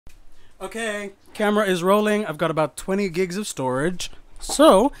Okay, camera is rolling. I've got about 20 gigs of storage.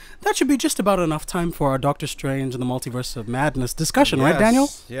 So, that should be just about enough time for our Doctor Strange and the Multiverse of Madness discussion, right,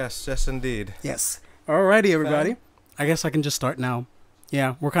 Daniel? Yes, indeed. Yes. Alrighty, everybody. I guess I can just start now.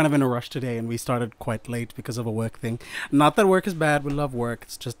 Yeah, we're kind of in a rush today, and we started quite late because of a work thing. Not that work is bad. We love work.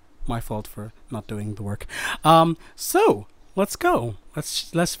 It's just my fault for not doing the work. So, let's go.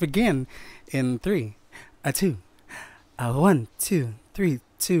 Let's begin in 3, 2, 1, 2, 3,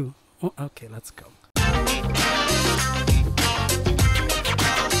 2. Oh, okay, let's go.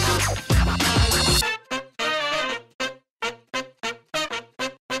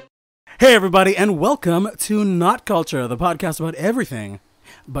 Hey everybody, and welcome to Not Culture, the podcast about everything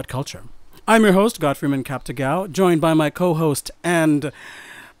but culture. I'm your host, Godfreyman Captagao, joined by my co-host and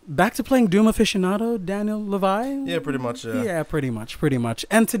back to playing Doom aficionado, Daniel Levi. Yeah, pretty much. Yeah, pretty much.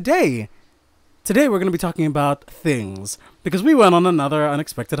 And today we're going to be talking about things, because we went on another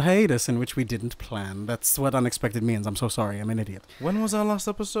unexpected hiatus in which we didn't plan. That's what unexpected means. I'm so sorry. I'm an idiot. When was our last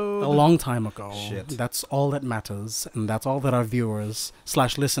episode? A long time ago. Shit. That's all that matters, and that's all that our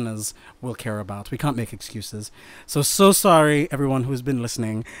viewers/listeners will care about. We can't make excuses. So sorry, everyone who's been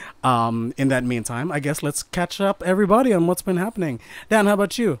listening. In that meantime, I guess let's catch up, everybody, on what's been happening. Dan, how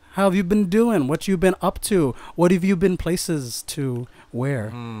about you? How have you been doing? What you been up to? What have you been places to?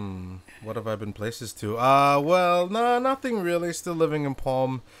 Where? What have I been places to? Well, no, nothing really. Still living in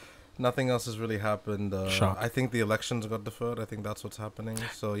Palm. Nothing else has really happened. I think the elections got deferred. I think that's what's happening.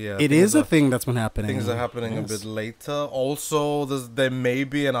 So, yeah. It is a thing that's been happening. Things are happening a bit later. Also, there may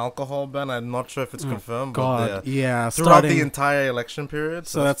be an alcohol ban. I'm not sure if it's confirmed. God, yeah. Throughout the entire election period.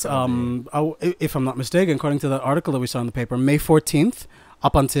 So that's, if I'm not mistaken, according to the article that we saw in the paper, May 14th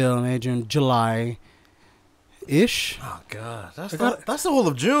up until May, June, July ish. Oh god, that's the whole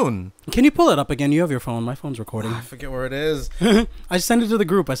of June. Can you pull it up again? You have your phone. My phone's recording. I forget where it is. I sent it to the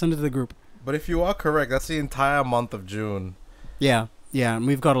group. But if you are correct, that's the entire month of June. Yeah. And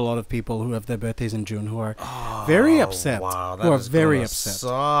we've got a lot of people who have their birthdays in June who are very upset. Wow, who are very upset.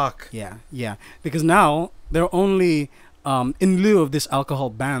 Suck. Yeah. Because now they're only in lieu of this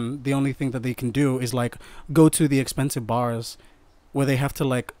alcohol ban, the only thing that they can do is like go to the expensive bars where they have to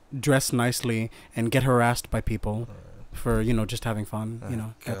like dress nicely and get harassed by people for, just having fun.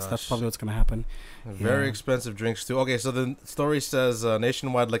 That's probably what's going to happen. Very expensive drinks too. Okay, so the story says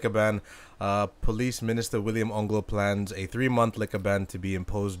nationwide liquor ban. Police Minister William Onglo plans a 3-month liquor ban to be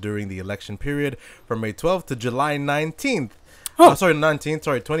imposed during the election period from May 12th to July 19th.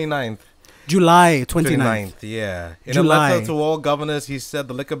 29th. July 29th. Yeah. In a letter to all governors, he said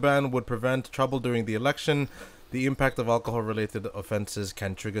the liquor ban would prevent trouble during the election. The impact of alcohol-related offenses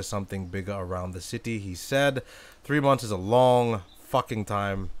can trigger something bigger around the city, he said. 3 months is a long fucking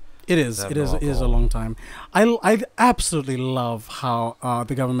time. It is a long time. I absolutely love how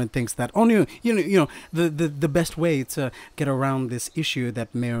the government thinks that only the best way to get around this issue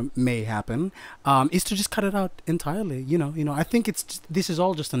that may happen is to just cut it out entirely. I think this is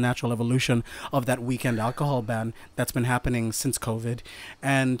all just a natural evolution of that weekend alcohol ban that's been happening since COVID,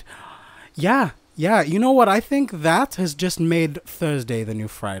 and yeah, you know what? I think that has just made Thursday the new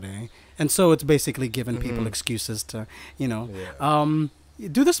Friday. And so it's basically given people excuses to,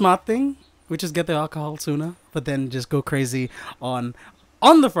 do the smart thing, which is get the alcohol sooner, but then just go crazy on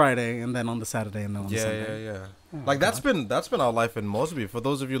the Friday and then on the Saturday and then on the Sunday. Yeah. Like that's been our life in Mosby. For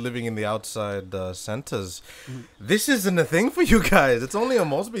those of you living in the outside centers, this isn't a thing for you guys. It's only a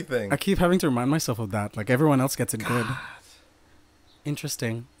Mosby thing. I keep having to remind myself of that. Like everyone else gets it good.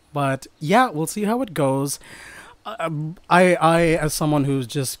 Interesting. But yeah, we'll see how it goes. I, as someone who's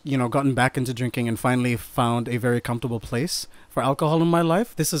just, gotten back into drinking and finally found a very comfortable place for alcohol in my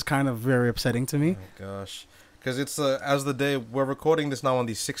life, this is kind of very upsetting to me. Oh my gosh. Because it's, as the day, we're recording this now on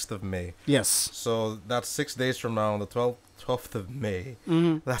the 6th of May. Yes. So that's 6 days from now, on the 12th of May.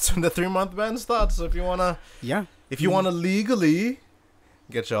 That's when the 3-month ban starts. So if you want to legally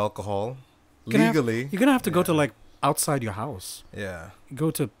get your alcohol, you're going to have to go to, like, outside your house. Yeah.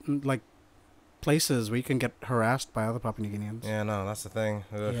 Go to like places where you can get harassed by other Papua New Guineans. Yeah, no, that's the thing.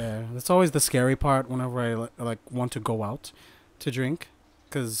 Ugh. Yeah, that's always the scary part whenever I like want to go out to drink,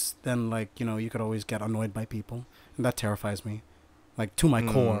 because then you could always get annoyed by people, and that terrifies me, like to my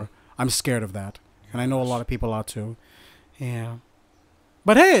core. I'm scared of that, and I know a lot of people are too. Yeah.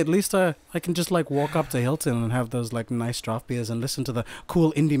 But hey, at least I can just walk up to Hilton and have those nice draft beers and listen to the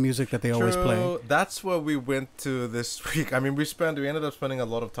cool indie music that they always play. That's where we went to this week. I mean, we ended up spending a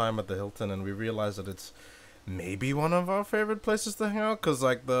lot of time at the Hilton, and we realized that it's maybe one of our favorite places to hang out, because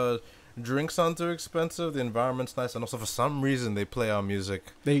drinks aren't too expensive, the environment's nice, and also for some reason they play our music.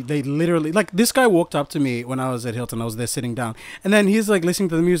 They literally, like, this guy walked up to me when I was at Hilton. I was there sitting down, and then he's like listening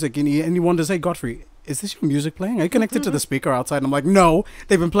to the music, and he wonders, "Hey, Godfrey, is this your music playing? Are you connected to the speaker outside?" And I'm like, "No,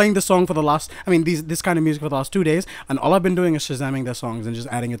 they've been playing the song for the last, this kind of music for the last 2 days, and all I've been doing is Shazamming their songs and just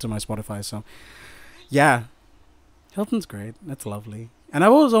adding it to my Spotify." So, yeah, Hilton's great. That's lovely. And I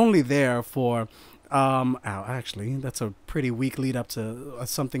was only there for, actually, that's a pretty weak lead up to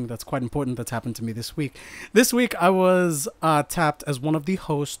something that's quite important that's happened to me this week. This week, I was tapped as one of the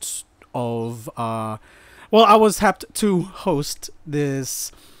hosts of, I was tapped to host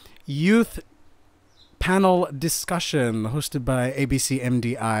this youth panel discussion hosted by ABC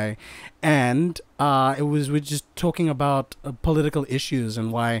MDI, and we're just talking about political issues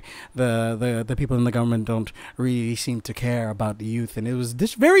and why the people in the government don't really seem to care about the youth, and it was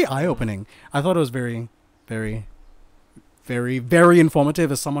this very eye-opening. I thought it was very, very, very, very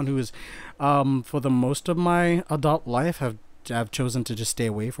informative as someone who is for the most of my adult life have chosen to just stay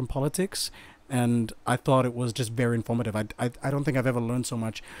away from politics. And I thought it was just very informative. I don't think I've ever learned so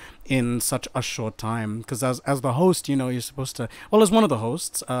much in such a short time. Because as the host, you're supposed to... Well, as one of the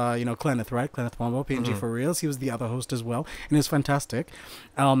hosts, Kenneth, right? Kenneth Pombo, PNG for Reals. He was the other host as well. And it was fantastic.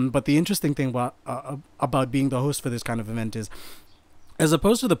 But the interesting thing about being the host for this kind of event is, as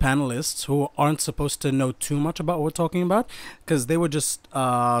opposed to the panelists who aren't supposed to know too much about what we're talking about, because they were just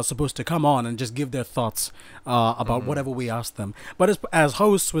supposed to come on and just give their thoughts about whatever we asked them. But as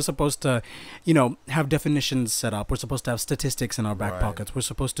hosts, we're supposed to, have definitions set up. We're supposed to have statistics in our back pockets. We're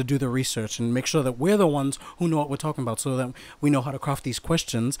supposed to do the research and make sure that we're the ones who know what we're talking about, so that we know how to craft these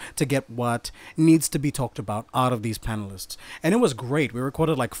questions to get what needs to be talked about out of these panelists. And it was great. We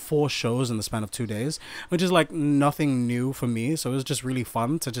recorded like 4 shows in the span of 2 days, which is like nothing new for me. So it was just really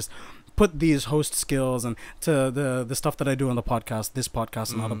fun to just put these host skills and to the stuff that I do on the podcast, this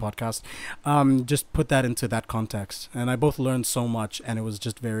podcast and other podcasts, just put that into that context. And I both learned so much, and it was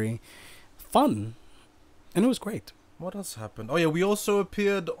just very fun, and it was great. What else happened? Oh yeah, we also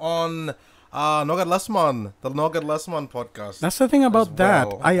appeared on Nogat Lasman, the Nogat Lasman podcast. That's the thing about that.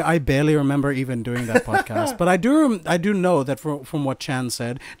 Well. I barely remember even doing that podcast, but I do know that from what Chan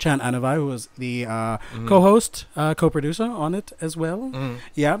said, Chan Anavai, who was the co-host, co-producer on it as well.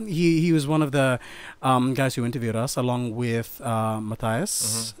 Yeah, he was one of the guys who interviewed us along with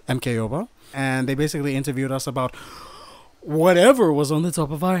Matthias MK Yoba, and they basically interviewed us about whatever was on the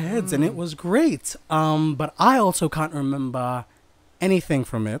top of our heads, and it was great. But I also can't remember anything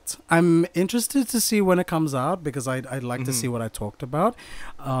from it. I'm interested to see when it comes out, because I'd like to see what I talked about.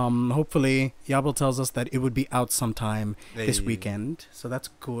 Hopefully Yabel tells us that it would be out sometime this weekend, so that's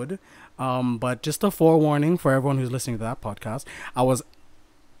good. But just a forewarning for everyone who's listening to that podcast, I was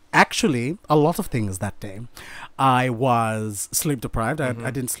actually a lot of things that day. I was sleep deprived. I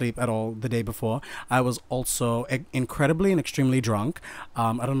didn't sleep at all the day before. I was also incredibly and extremely drunk.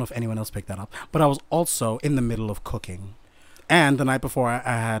 I don't know if anyone else picked that up, but I was also in the middle of cooking. And the night before, I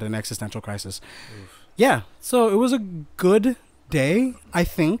had an existential crisis. Oof. Yeah, so it was a good day, I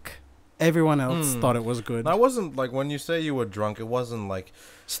think. Everyone else thought it was good. I wasn't, like, when you say you were drunk, it wasn't, like,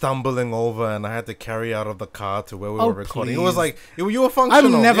 stumbling over and I had to carry out of the car to where we were recording. Please. It was, like, you were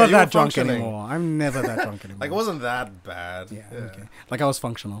functional. I'm never that drunk anymore. I'm never that drunk anymore. Like, it wasn't that bad. Yeah, okay. Like, I was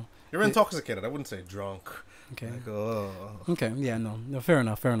functional. You're intoxicated. I wouldn't say drunk. Okay. Like, oh. Okay. Yeah. No. Fair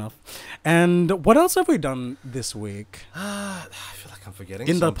enough. And what else have we done this week? I feel like I'm forgetting.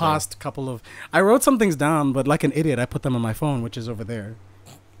 In the past couple of, I wrote some things down, but like an idiot, I put them on my phone, which is over there.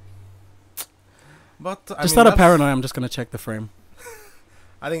 But just out of paranoia, I'm just gonna check the frame.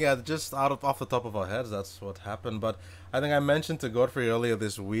 I think just off the top of our heads, that's what happened. But I think I mentioned to Godfrey earlier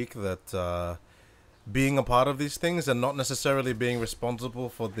this week that being a part of these things and not necessarily being responsible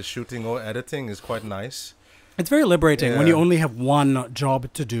for the shooting or editing is quite nice. It's very liberating when you only have one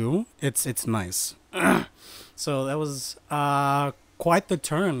job to do. It's nice. So that was quite the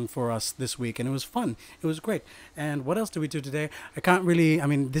turn for us this week, and it was fun. It was great. And what else did we do today?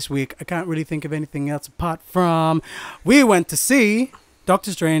 This week, I can't really think of anything else apart from we went to see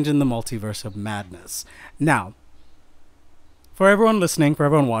Doctor Strange in the Multiverse of Madness. Now, for everyone listening, for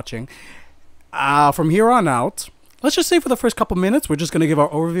everyone watching, from here on out, let's just say for the first couple minutes, we're just going to give our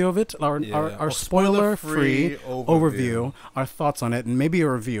overview of it, our spoiler-free overview, our thoughts on it, and maybe a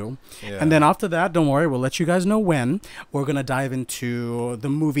review. Yeah. And then after that, don't worry, we'll let you guys know when. We're going to dive into the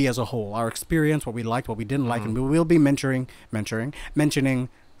movie as a whole, our experience, what we liked, what we didn't like, and we will be mentioning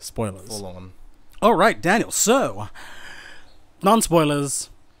spoilers. Full on. All right, Daniel. So,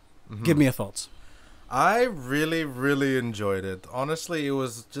 non-spoilers, give me your thoughts. I really, really enjoyed it. Honestly, it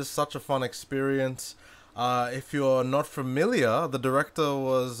was just such a fun experience. If you're not familiar, the director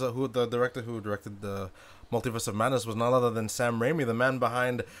was the director who directed the Multiverse of Madness was none other than Sam Raimi, the man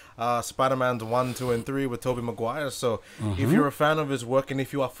behind Spider-Man's 1, 2, and 3 with Tobey Maguire. So if you're a fan of his work and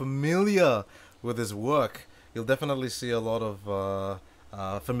if you are familiar with his work, you'll definitely see a lot of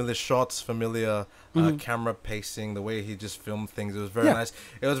familiar shots, familiar camera pacing, the way he just filmed things. It was very nice.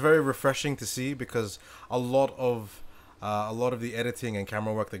 It was very refreshing to see because a lot of the editing and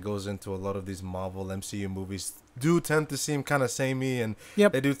camera work that goes into a lot of these Marvel MCU movies do tend to seem kind of samey, and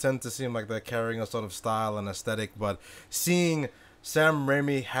they do tend to seem like they're carrying a sort of style and aesthetic. But seeing Sam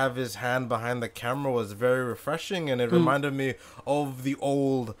Raimi have his hand behind the camera was very refreshing, and it reminded me of the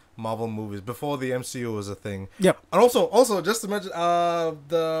old Marvel movies before the MCU was a thing. Yep. And also just to mention,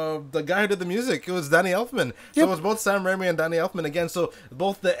 the guy who did the music, it was Danny Elfman. So it was both Sam Raimi and Danny Elfman again. So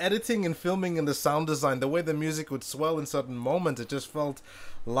both the editing and filming and the sound design, the way the music would swell in certain moments, it just felt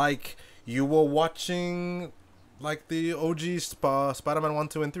like you were watching like the OG Spider-Man 1,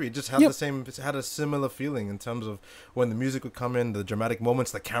 2, and 3. It just had it had a similar feeling in terms of when the music would come in, the dramatic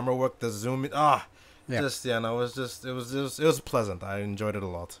moments, the camera work, the zoom in. It was pleasant. I enjoyed it a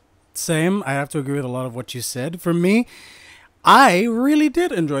lot. Same. I have to agree with a lot of what you said. For me, I really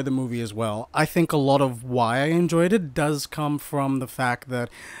did enjoy the movie as well. I think a lot of why I enjoyed it does come from the fact that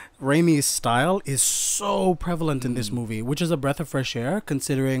Raimi's style is so prevalent in this movie, which is a breath of fresh air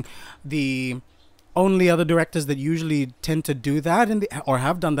considering the only other directors that usually tend to do that or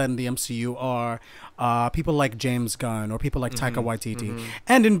have done that in the MCU are people like James Gunn or people like Taika Waititi.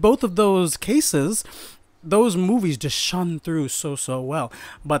 And in both of those cases, those movies just shone through so well.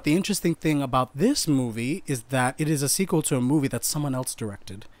 But the interesting thing about this movie is that it is a sequel to a movie that someone else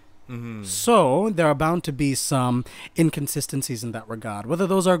directed. So there are bound to be some inconsistencies in that regard. Whether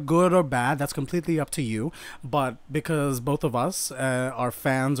those are good or bad, that's completely up to you. But because both of us are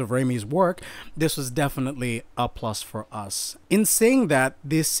fans of Raimi's work, this was definitely a plus for us. In saying that,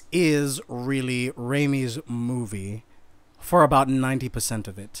 this is really Raimi's movie for about 90%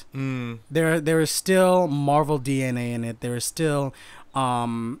 of it. There is still Marvel DNA in it. There is still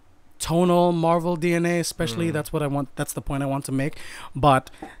tonal Marvel DNA, especially. That's what I want. That's the point I want to make. But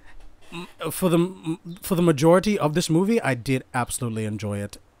for the majority of this movie, I did absolutely enjoy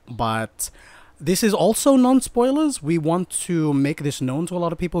it. But this is also non-spoilers. We want to make this known to a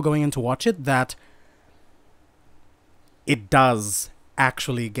lot of people going in to watch it that it does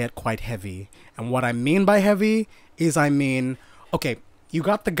actually get quite heavy. And what I mean by heavy is okay, you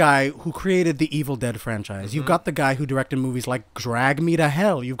got the guy who created the Evil Dead franchise. You've got the guy who directed movies like Drag Me to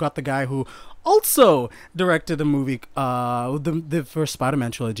Hell. You've got the guy who also directed a movie, the first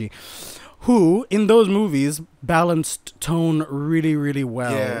Spider-Man trilogy, who in those movies balanced tone really, really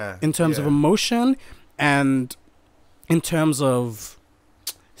well in terms of emotion and in terms of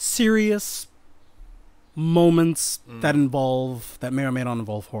serious moments that may or may not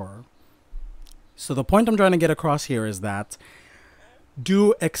involve horror. So the point I'm trying to get across here is that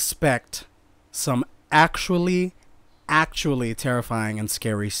do expect some actually terrifying and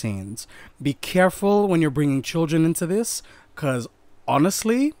scary scenes. Be careful when you're bringing children into this, because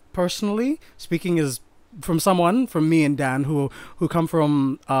honestly, personally, speaking as from me and Dan, who come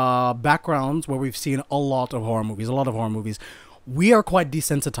from backgrounds where we've seen a lot of horror movies, we are quite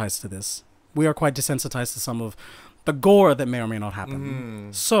desensitized to this. We are quite desensitized to some of the gore that may or may not happen.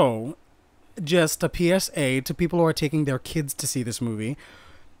 So, just a PSA to people who are taking their kids to see this movie: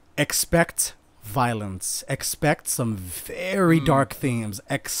 expect violence, expect some very dark themes,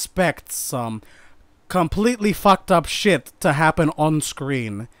 expect some completely fucked up shit to happen on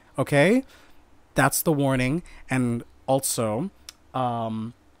screen. Okay, that's the warning. And also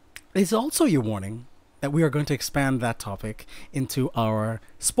it's also your warning that we are going to expand that topic into our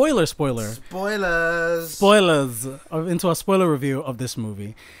spoilers into a spoiler review of this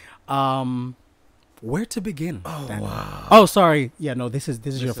movie. Where to begin? Wow. Oh, sorry. Yeah, no, this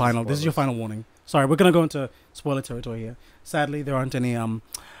is your final. This is your final warning. Sorry, we're gonna go into spoiler territory here. Sadly, there aren't any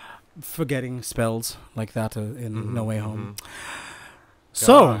forgetting spells like that in No Way Home.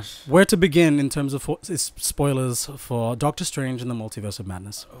 So, where to begin in terms of spoilers for Doctor Strange and the Multiverse of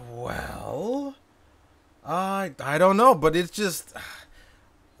Madness? Well, I don't know, but it's just,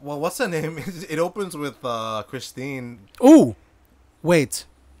 well, what's her name? It opens with Christine. Ooh, wait.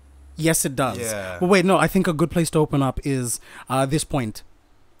 Yes, it does. Yeah. But wait, no, I think a good place to open up is this point.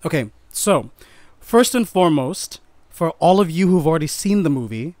 Okay, so first and foremost, for all of you who've already seen the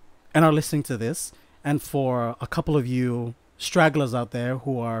movie and are listening to this, and for a couple of you stragglers out there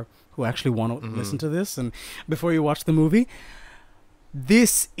who actually want to listen to this, and before you watch the movie,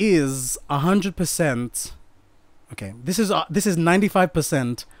 this is 100%. Okay, this is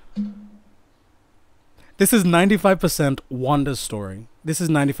 95%. This is 95% Wanda's story. This is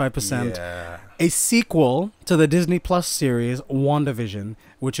 95% a sequel to the Disney Plus series WandaVision,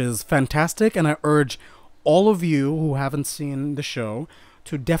 which is fantastic, and I urge all of you who haven't seen the show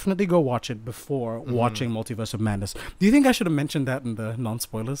to definitely go watch it before watching Multiverse of Madness. Do you think I should have mentioned that in the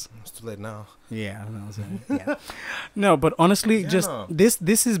non-spoilers? It's too late now. Yeah, yeah. No, but honestly, this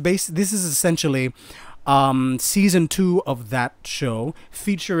is essentially season 2 of that show,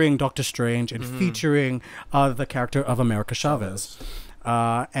 featuring Doctor Strange and featuring the character of America Chavez.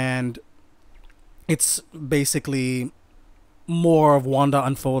 And it's basically more of Wanda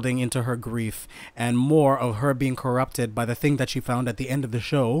unfolding into her grief and more of her being corrupted by the thing that she found at the end of the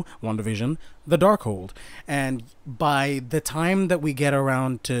show, WandaVision, the Darkhold. And by the time that we get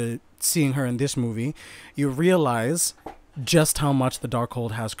around to seeing her in this movie, you realize just how much the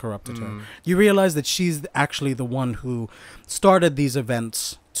Darkhold has corrupted her. You realize that she's actually the one who started these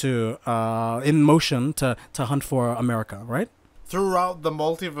events to in motion to hunt for America, right? Throughout the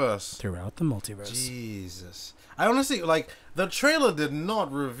multiverse. Throughout the multiverse. Jesus. I honestly, like, the trailer did not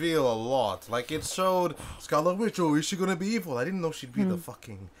reveal a lot. Like, it showed Scarlet Witch, oh, is she gonna be evil? I didn't know she'd be the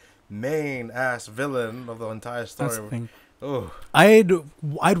fucking main-ass villain of the entire story. That's the thing. Oh.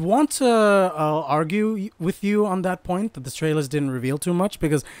 I'd want to argue with you on that point, that the trailers didn't reveal too much,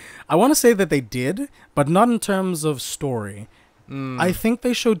 because I want to say that they did, but not in terms of story. I think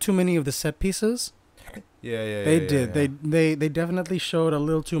they showed too many of the set pieces. They did. They definitely showed a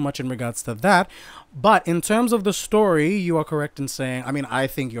little too much in regards to that. But in terms of the story, you are correct in saying, I mean, I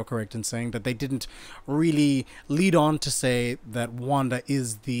think you're correct in saying that they didn't really lead on to say that Wanda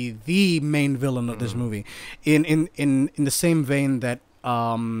is the main villain of this movie. In the same vein that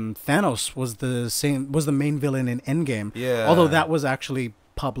Thanos was the main villain in Endgame. Yeah. Although that was actually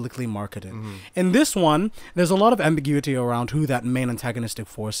publicly marketed. In this one, there's a lot of ambiguity around who that main antagonistic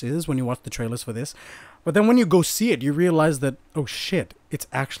force is when you watch the trailers for this. But then when you go see it, you realize that, oh shit, it's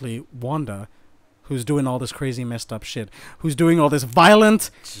actually Wanda who's doing all this crazy messed up shit, who's doing all this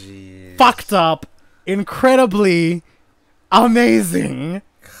violent, fucked up, incredibly amazing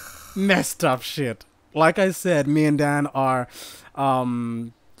messed up shit. Like I said, me and Dan are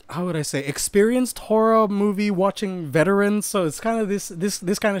how would I say, experienced horror movie watching veterans, so it's kind of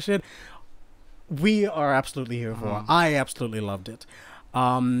this kind of shit we are absolutely here for. I absolutely loved it.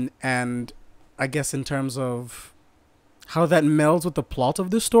 And I guess in terms of how that melds with the plot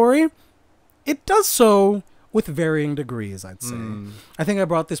of the story, it does so with varying degrees, I'd say. I think I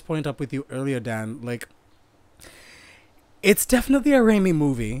brought this point up with you earlier, Dan. Like, it's definitely a Raimi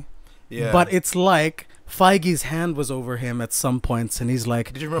movie, but it's like Feige's hand was over him at some points, and he's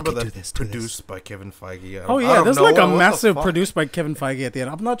like, did you remember that produced by Kevin Feige? Oh yeah, there's like a massive produced by Kevin Feige at the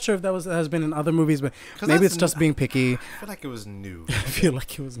end. I'm not sure if that has been in other movies, but maybe it's just being picky. I feel like it was new. I feel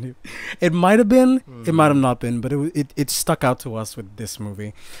like it was new. It might have been, it might have not been, but it stuck out to us with this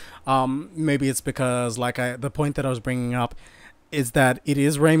movie. Maybe it's because, like, the point that I was bringing up is that it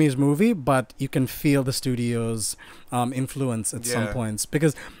is Raimi's movie, but you can feel the studio's influence at some points.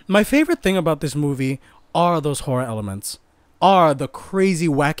 Because my favorite thing about this movie are those horror elements, are the crazy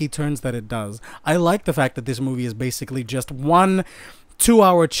wacky turns that it does. I like the fact that this movie is basically just 1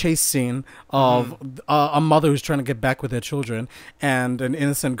 2-hour chase scene of a mother who's trying to get back with her children and an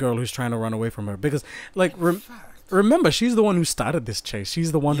innocent girl who's trying to run away from her. Because, like, remember, she's the one who started this chase.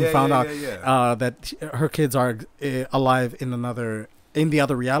 She's the one who found out that her kids are alive in the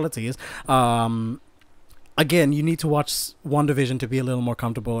other realities. Again, you need to watch WandaVision to be a little more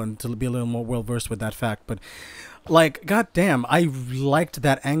comfortable and to be a little more well-versed with that fact. But, like, goddamn, I liked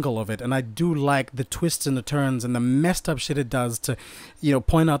that angle of it. And I do like the twists and the turns and the messed up shit it does to, you know,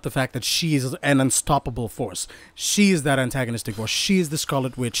 point out the fact that she is an unstoppable force. She is that antagonistic force. She is the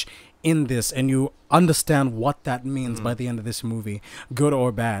Scarlet Witch in this. And you understand what that means by the end of this movie, good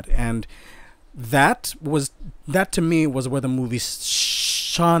or bad. And that to me was where the movie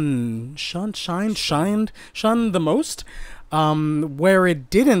shined the most. Where it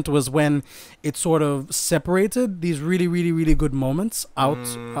didn't was when it sort of separated these really, really, really good moments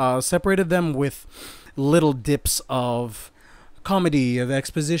out, separated them with little dips of comedy, of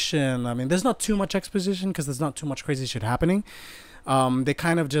exposition. I mean, there's not too much exposition because there's not too much crazy shit happening. They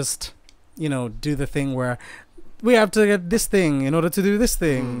kind of just, you know, do the thing where we have to get this thing in order to do this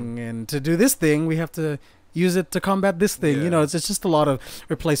thing, and to do this thing we have to use it to combat this thing. You know, it's just a lot of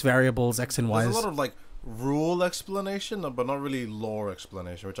replace variables, X and Y's. There's a lot of, like, rule explanation, but not really lore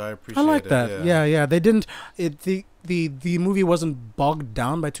explanation, which I appreciate. I like that. Yeah. They didn't. The movie wasn't bogged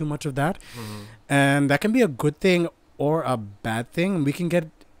down by too much of that, and that can be a good thing or a bad thing. We can get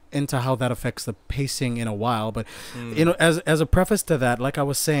into how that affects the pacing in a while, but you know, as a preface to that, like I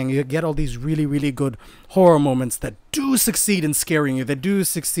was saying, you get all these really, really good horror moments that do succeed in scaring you, that do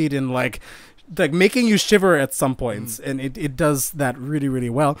succeed in like making you shiver at some points, and it does that really, really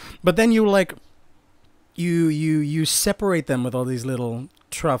well. But then you like you separate them with all these little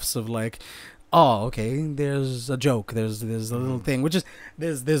troughs of like, oh, okay, there's a joke, there's a little thing, which is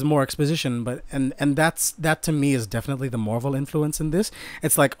there's more exposition, but and that to me is definitely the Marvel influence in this.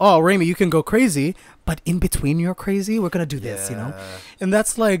 It's like, oh, Raimi, you can go crazy, but in between your crazy, we're gonna do this, you know, and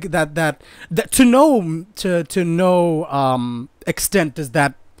that's like that to no extent does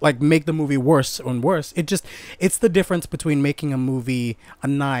that like make the movie worse and worse. It's the difference between making a movie a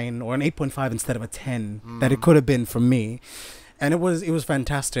 9 or an 8.5 instead of a 10 that it could have been for me. And it was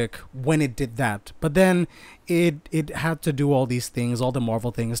fantastic when it did that. But then it had to do all these things, all the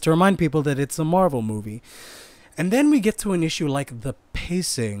Marvel things, to remind people that it's a Marvel movie. And then we get to an issue like the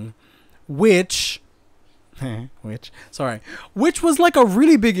pacing, which was like a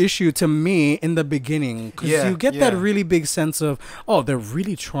really big issue to me in the beginning, because you get that really big sense of, oh, they're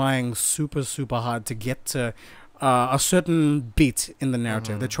really trying super, super hard to get to a certain beat in the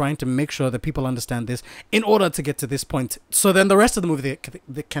narrative. They're trying to make sure that people understand this in order to get to this point, so then the rest of the movie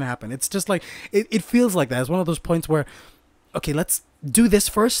that can happen. It's just like it feels like that. It's one of those points where, okay, let's do this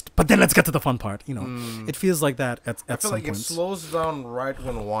first, but then let's get to the fun part. You know, it feels like that at some point. I feel like it slows down right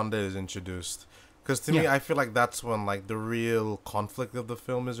when Wanda is introduced. Because to me, I feel like that's when like the real conflict of the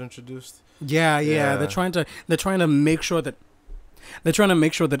film is introduced. Yeah. They're trying to make sure that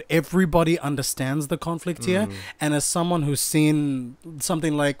everybody understands the conflict here. And as someone who's seen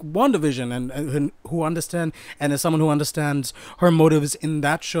something like WandaVision and who understand, and as someone who understands her motives in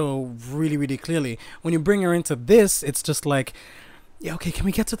that show really, really clearly, when you bring her into this, it's just like, yeah, okay, can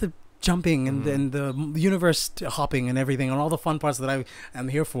we get to the jumping and the universe hopping and everything and all the fun parts that I am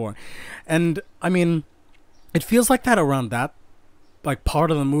here for? And I mean, it feels like that around that like part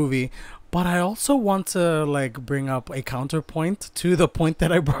of the movie. But I also want to like bring up a counterpoint to the point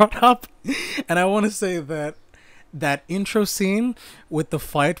that I brought up, and I want to say that intro scene with the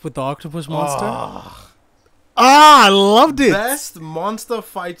fight with the octopus monster. I loved it. Best monster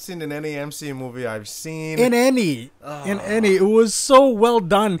fight scene in any MCU movie I've seen. In any. It was so well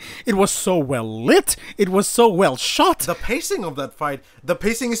done. It was so well lit. It was so well shot. The pacing of that fight, the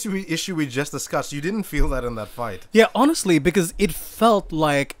pacing issue we just discussed, you didn't feel that in that fight. Yeah, honestly, because it felt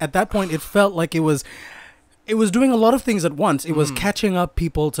like, at that point, it felt like it was doing a lot of things at once. It was catching up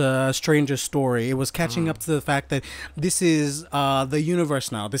people to Stranger's story. It was catching up to the fact that this is the universe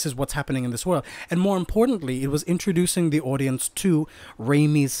now. This is what's happening in this world. And more importantly, it was introducing the audience to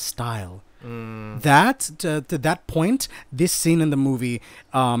Raimi's style. That, to that point, this scene in the movie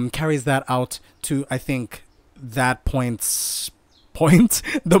carries that out to, I think, that point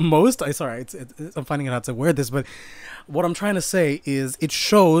the most. I'm finding it hard to word this, but what I'm trying to say is it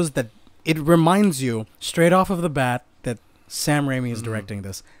shows that it reminds you straight off of the bat that Sam Raimi is directing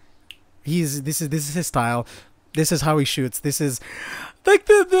this. This is his style. This is how he shoots. This is like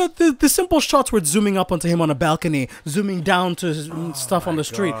the simple shots where it's zooming up onto him on a balcony, zooming down to stuff on the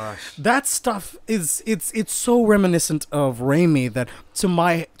street. That stuff it's so reminiscent of Raimi that to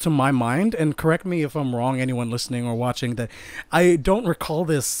my mind, and correct me if I'm wrong, anyone listening or watching, that I don't recall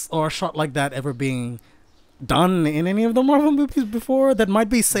this or a shot like that ever being done in any of the Marvel movies before. That might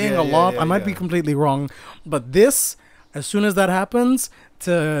be saying a lot. I might be completely wrong, but this, as soon as that happens,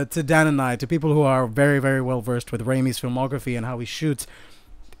 to Dan and I, to people who are very, very well versed with Raimi's filmography and how he shoots,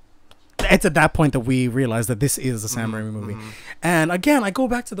 it's at that point that we realize that this is a Sam Raimi movie. And again, I go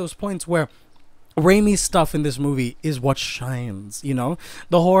back to those points where Raimi's stuff in this movie is what shines, you know,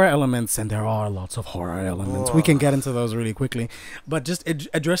 the horror elements, and there are lots of horror elements. We can get into those really quickly, but just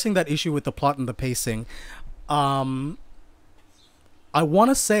addressing that issue with the plot and the pacing. I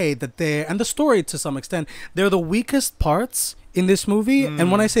want to say that and the story to some extent, they're the weakest parts in this movie. And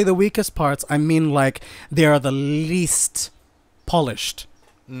when I say the weakest parts, I mean like they are the least polished.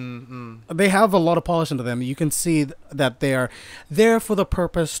 They have a lot of polish into them. You can see that they are there for the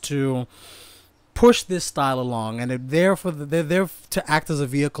purpose to push this style along, and they're there to act as a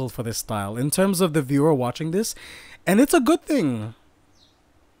vehicle for this style in terms of the viewer watching this. And it's a good thing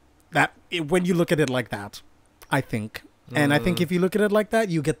that when you look at it like that, I think. And I think if you look at it like that,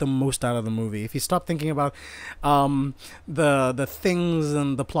 you get the most out of the movie. If you stop thinking about the things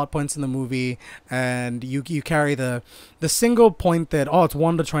and the plot points in the movie, and you carry the single point that, oh, it's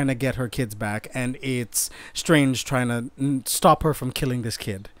Wanda trying to get her kids back, and it's Strange trying to stop her from killing this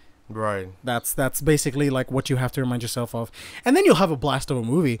kid. Right. That's basically like what you have to remind yourself of. And then you'll have a blast of a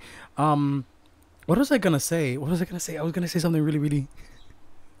movie. What was I going to say? I was going to say something really, really...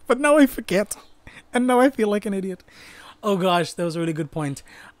 But now I forget. And now I feel like an idiot. Oh gosh, that was a really good point.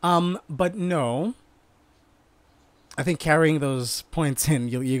 But no. I think carrying those points in,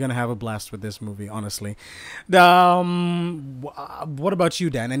 you're going to have a blast with this movie, honestly. What about you,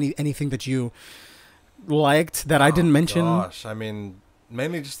 Dan? Anything that you liked that I didn't mention? Gosh, I mean,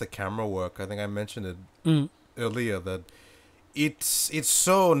 mainly just the camera work. I think I mentioned it earlier that it's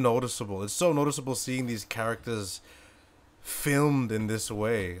so noticeable. It's so noticeable seeing these characters filmed in this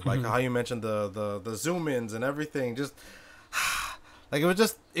way, like how you mentioned the zoom ins and everything. Just like it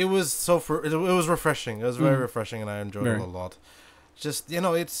was refreshing. It was very refreshing, and I enjoyed it a lot. Just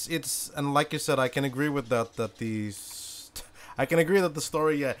it's and like you said, I can agree with that. I can agree that the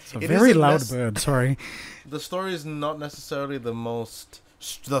story, yeah, it's a very loud bird. Sorry, the story is not necessarily the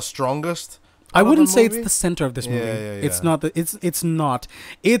strongest. I wouldn't say it's the center of this movie. Yeah. It's not. It's not.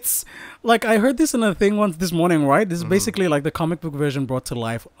 It's like I heard this in a thing once this morning. Right. This is basically like the comic book version brought to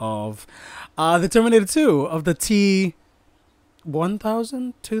life of the Terminator 2 of the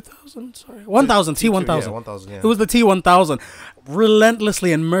T-1000, 2000. Sorry, 1000 T-1000. Yeah, 1000. Yeah. It was the T-1000,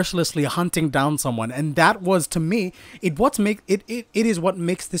 relentlessly and mercilessly hunting down someone, and that was to me it is what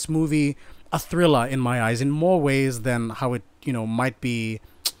makes this movie a thriller in my eyes in more ways than how it might be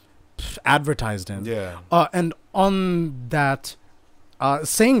advertised in. And on that,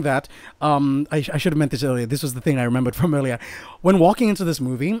 saying that, I should have meant this earlier. This was the thing I remembered from earlier. When walking into this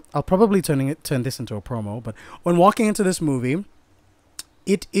movie, I'll probably turn this into a promo, but when walking into this movie,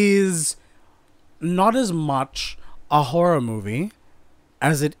 it is not as much a horror movie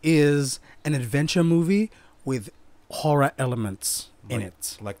as it is an adventure movie with horror elements in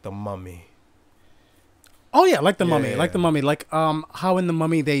it. Like The Mummy. Oh yeah, like the Mummy, like the Mummy, like how in the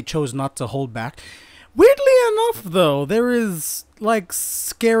Mummy they chose not to hold back. Weirdly enough, though, there is a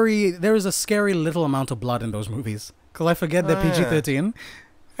scary little amount of blood in those movies because I forget they're PG-13.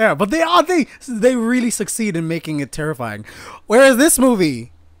 Yeah, but they really succeed in making it terrifying. Whereas this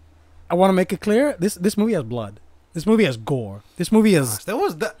movie, I want to make it clear, this movie has blood. This movie has gore. This movie has... There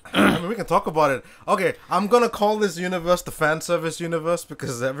was that. I mean, we can talk about it. Okay, I'm gonna call this universe the fan service universe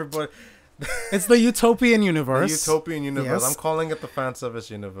because everybody. It's the utopian universe. The utopian universe. Yes. I'm calling it the fan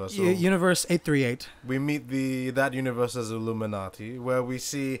service universe. So universe 838. we meet that universe as Illuminati, where we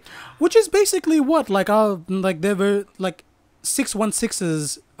see, Which is basically what? Like there were like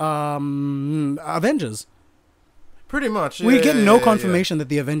 616's Avengers. pretty much. We get no confirmation that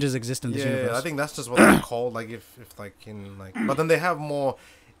the Avengers exist in this universe. Yeah, I think that's just what they're called. Like if like in like, but then they have more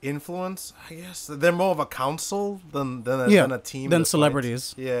influence. I guess they're more of a council than a team. Than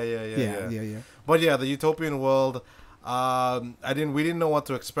celebrities. Yeah. But yeah, the utopian world. We didn't know what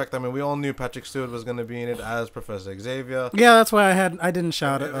to expect. I mean, we all knew Patrick Stewart was going to be in it as Professor Xavier. Yeah, that's why I didn't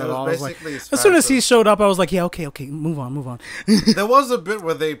shout it at all. It was basically as soon as he showed up, I was like, yeah, okay, move on. There was a bit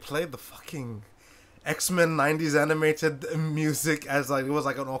where they played the fucking X-Men 90s animated music as like it was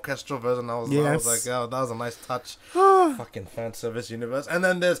like an orchestral version. I was like, oh, that was a nice touch. Fucking fan service universe. And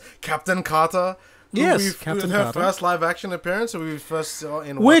then there's Captain Carter. Yes, Captain her Carter. first live action appearance we first saw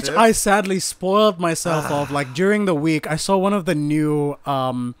in which What If. I sadly spoiled myself of. Like during the week, I saw one of the new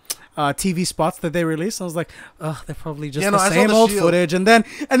TV spots that they released. I was like, they're probably just the same old footage. And then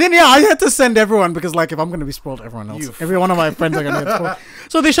I had to send everyone because like if I'm gonna be spoiled, every one of my friends are gonna get spoiled.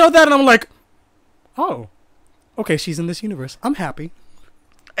 So they showed that, and I'm like, oh, okay, she's in this universe. I'm happy.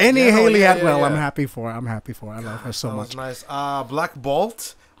 Haley Atwell, I'm happy for. I love her so much. Nice. Black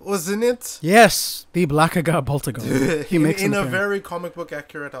Bolt was in it. Yes, the Blackagar Boltagon. He makes in a very comic book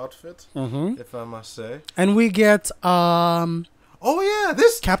accurate outfit, if I must say. And we get Captain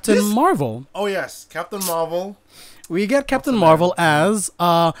Marvel. Oh yes, Captain Marvel. We get Captain Marvel as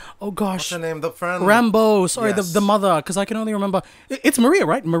what's her name? The friend Rambo. Sorry, the mother, because I can only remember. It's Maria,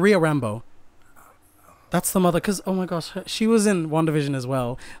 right? Maria Rambo. That's the mother, because oh my gosh, she was in WandaVision as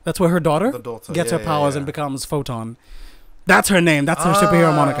well. That's where her daughter gets her powers and becomes Photon. That's her name. That's her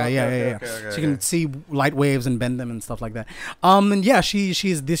superhero moniker. Okay, she can see light waves and bend them and stuff like that. And yeah,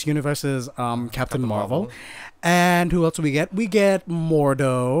 she's this universe's Captain Marvel. And who else do we get? We get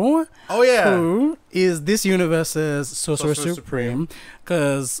Mordo. Oh yeah, who is this universe's Sorcerer Supreme?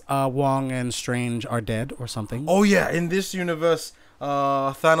 Because Wong and Strange are dead or something. Oh yeah, in this universe,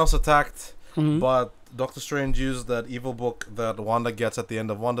 Thanos attacked, but Doctor Strange used that evil book that Wanda gets at the end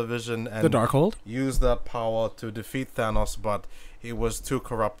of WandaVision and the Darkhold, used that power to defeat Thanos, but it was too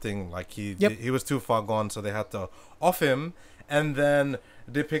corrupting. Like he was too far gone, so they had to off him and then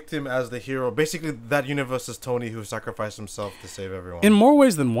depict him as the hero. Basically, that universe is Tony, who sacrificed himself to save everyone. In more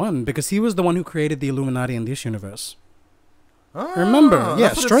ways than one, because he was the one who created the Illuminati in this universe. Remember? Yeah,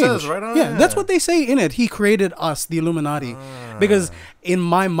 that's what it strange. says, right? Oh, yeah, that's what they say in it. He created us, the Illuminati, because in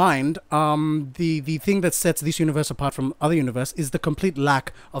my mind, the thing that sets this universe apart from other universe is the complete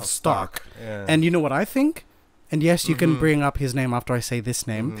lack of Stark. Yeah. And you know what I think? And yes, you can bring up his name after I say this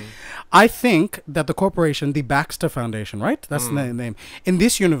name. I think that the corporation, the Baxter Foundation, right? That's the name. In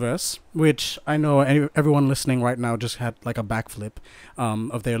this universe, which I know everyone listening right now just had like a backflip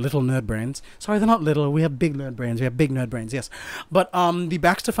of their little nerd brains. Sorry, they're not little. We have big nerd brains. We have big nerd brains, yes. But the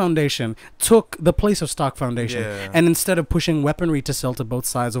Baxter Foundation took the place of Stark Foundation. Yeah. And instead of pushing weaponry to sell to both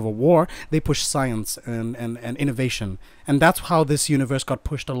sides of a war, they pushed science and innovation. And that's how this universe got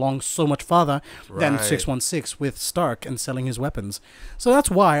pushed along so much farther than 616 with Stark and selling his weapons. So that's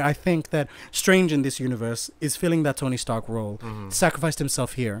why I think that Strange in this universe is filling that Tony Stark role, sacrificed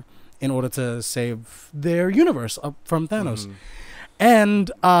himself here in order to save their universe up from Thanos.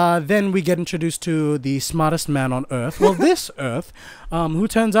 And then we get introduced to the smartest man on Earth. Well, this Earth, who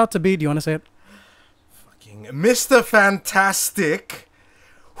turns out to be, do you want to say it? Fucking Mr. Fantastic.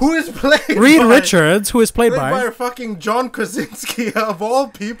 Who is played Reed by, Richards, who is played by fucking John Krasinski, of all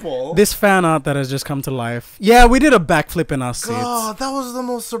people. This fan art that has just come to life. Yeah, we did a backflip in our seats. God, that was the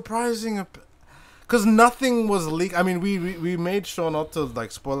most surprising. Because nothing was leaked. I mean, we made sure not to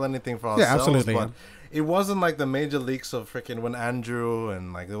like spoil anything for ourselves. Yeah, absolutely. But it wasn't like the major leaks of freaking when Andrew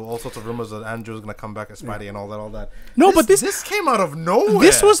and like there were all sorts of rumors that Andrew was gonna come back as Spidey and all that. No, but this came out of nowhere.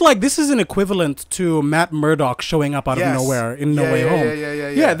 This was like, this is an equivalent to Matt Murdock showing up out of nowhere in No Way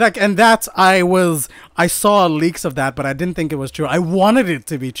Home. Yeah, I saw leaks of that, but I didn't think it was true. I wanted it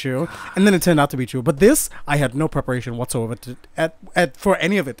to be true, and then it turned out to be true. But this, I had no preparation whatsoever for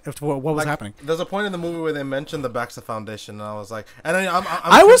any of it, for what was happening. There's a point in the movie where they mentioned the Baxter Foundation, and I was like, and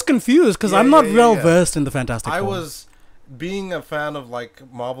I was confused because I'm not well versed in the Fantastic Four. I was, being a fan of like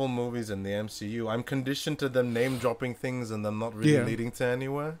Marvel movies and the MCU, I'm conditioned to them name dropping things and them not really leading to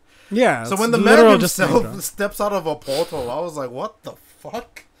anywhere. Yeah. So when the man himself steps out of a portal, I was like, what the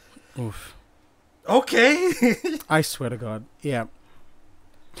fuck? Oof. Okay. I swear to God. Yeah.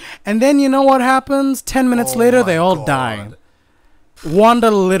 And then you know what happens? 10 minutes later, they all die.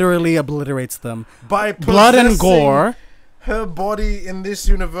 Wanda literally obliterates them. By blood and gore. Her body in this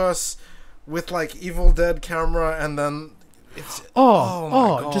universe with like Evil Dead camera, and then it's oh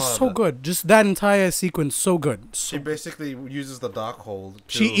my God. Just so good. Just that entire sequence, so good. She basically uses the Darkhold.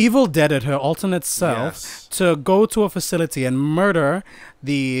 She Evil Deaded her alternate self to go to a facility and murder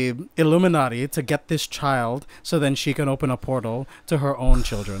the Illuminati to get this child, so then she can open a portal to her own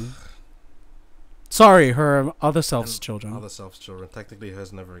children. Sorry, her other self's children. Other self's children. Technically,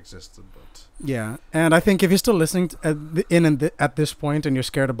 hers never existed, but yeah. And I think if you're still listening at this point and you're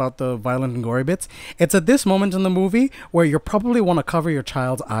scared about the violent and gory bits, it's at this moment in the movie where you probably want to cover your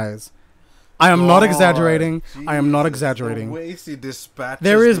child's eyes. I am not exaggerating. Jesus, I am not exaggerating. The way she dispatches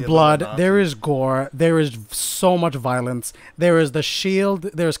there is blood. There is gore. There is so much violence. There is the shield.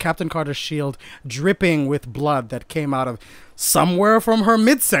 There is Captain Carter's shield dripping with blood that came out of somewhere from her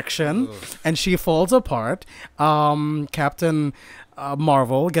midsection, and she falls apart. Captain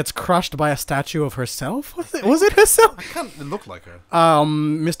Marvel gets crushed by a statue of herself. Was it herself? I can't. It looked like her.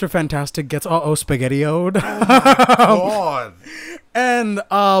 Mr. Fantastic gets spaghetti-o'd. Oh my God. And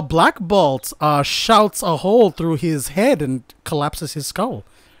Black Bolt shouts a hole through his head and collapses his skull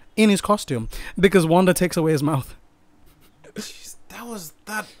in his costume because Wanda takes away his mouth. Jeez,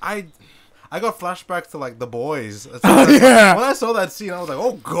 I got flashbacks to like The Boys. Yeah. When I saw that scene, I was like,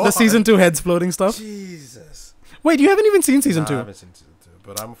 oh God. The season 2 heads floating stuff. Jesus. Wait, you haven't even seen season 2? I haven't seen season 2,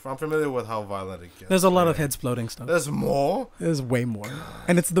 but I'm familiar with how violent it gets. There's a lot of heads floating stuff. There's more? There's way more. God.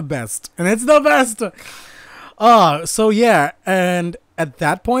 And it's the best. So yeah, and at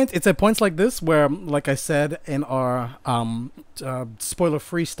that point, it's at points like this where, like I said in our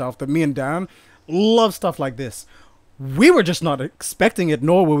spoiler-free stuff, that me and Dan love stuff like this. We were just not expecting it,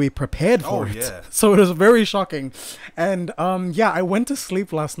 nor were we prepared for it. Yeah. So it was very shocking. And yeah, I went to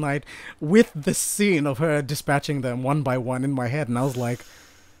sleep last night with the scene of her dispatching them one by one in my head, and I was like,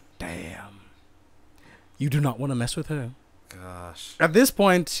 damn, you do not want to mess with her. Gosh. At this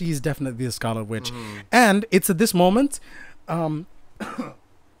point, she's definitely the Scarlet Witch. And it's at this moment, I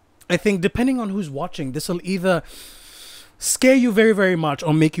think, depending on who's watching, this will either scare you very, very much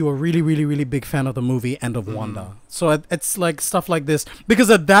or make you a really, really, really big fan of the movie and of Wanda. So it's like stuff like this. Because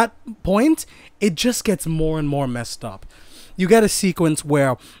at that point, it just gets more and more messed up. you get a sequence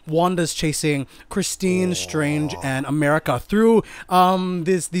where Wanda's chasing Christine, Strange, and America through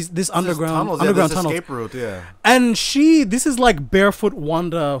this underground tunnels. Escape route, yeah. And this is like barefoot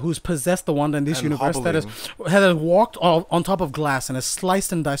Wanda, who's possessed the Wanda in this universe that has walked on top of glass and has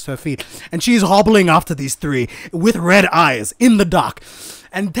sliced and diced her feet, and she's hobbling after these three with red eyes in the dark.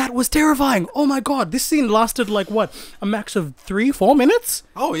 And that was terrifying. Oh my god, this scene lasted like what, a max of 3-4 minutes?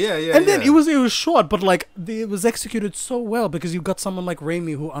 Oh yeah. And then it was short, but like it was executed so well because you got someone like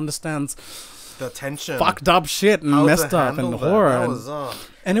Raimi who understands the tension, fucked up shit, and messed up, and horror,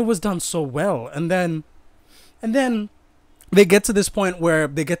 and it was done so well. And then they get to this point where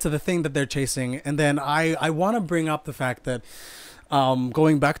they get to the thing that they're chasing, and then I want to bring up the fact that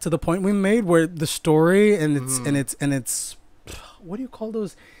going back to the point we made where the story and it's what do you call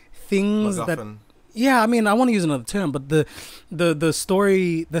those things MacGuffin. that? Yeah, I mean, I want to use another term, but the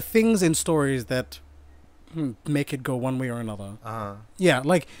story, the things in stories that make it go one way or another. Yeah,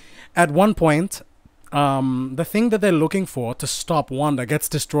 like at one point, the thing that they're looking for to stop Wanda gets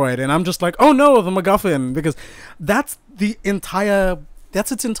destroyed, and I'm just like, oh no, the MacGuffin, because that's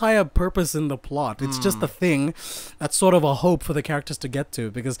its entire purpose in the plot. It's just a thing that's sort of a hope for the characters to get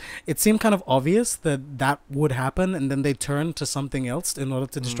to, because it seemed kind of obvious that would happen, and then they turned to something else in order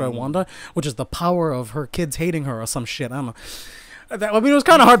to destroy Wanda, which is the power of her kids hating her or some shit. I don't know. I mean, it was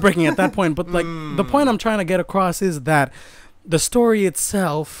kind of heartbreaking at that point, but like the point I'm trying to get across is that the story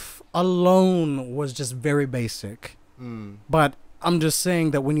itself alone was just very basic. But I'm just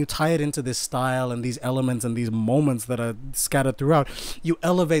saying that when you tie it into this style and these elements and these moments that are scattered throughout, you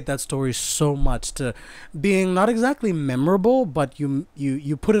elevate that story so much to being not exactly memorable, but you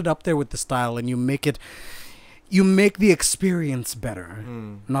put it up there with the style, and you make the experience better,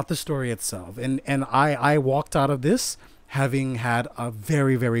 not the story itself. And I walked out of this having had a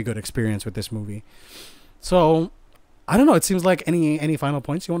very, very good experience with this movie. So I don't know, it seems like any final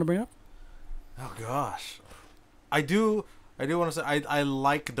points you want to bring up? Oh gosh. I do want to say I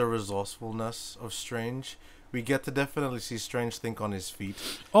like the resourcefulness of Strange. We get to definitely see Strange think on his feet.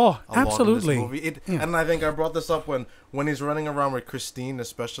 Oh, absolutely. In this movie. And I think I brought this up when he's running around with Christine,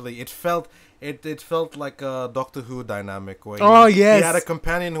 especially. It felt like a Doctor Who dynamic where he had a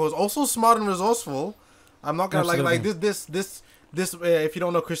companion who was also smart and resourceful. I'm not gonna like this. If you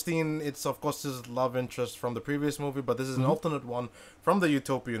don't know Christine, it's of course his love interest from the previous movie, but this is an alternate one from the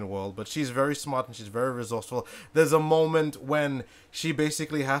utopian world. But she's very smart and she's very resourceful. There's a moment when she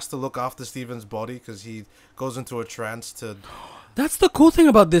basically has to look after Steven's body because he goes into a trance to... That's the cool thing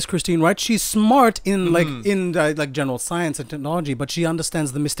about this Christine, right? She's smart in like general science and technology, but she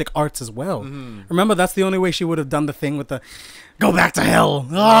understands the mystic arts as well. Remember, that's the only way she would have done the thing with the go back to hell.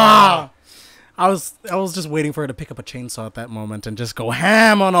 I was just waiting for her to pick up a chainsaw at that moment and just go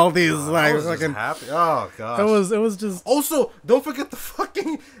ham on all these like fucking happy. Oh gosh. It was just... Also, don't forget the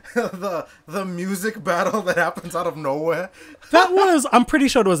fucking the music battle that happens out of nowhere. I'm pretty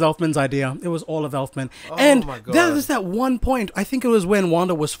sure it was Elfman's idea. It was all of Elfman. And my God. There was that one point, I think it was when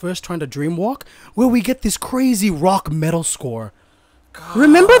Wanda was first trying to dreamwalk, where we get this crazy rock metal score. God,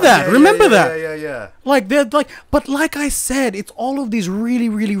 remember that? Yeah. But like I said, it's all of these really,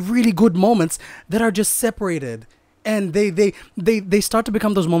 really, really good moments that are just separated, and they start to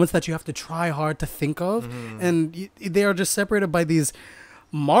become those moments that you have to try hard to think of, and they are just separated by these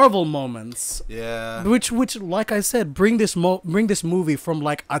Marvel moments. Yeah. Which, like I said, bring this movie from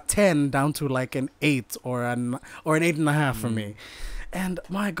like a 10 down to like an 8 or an 8.5 for me. And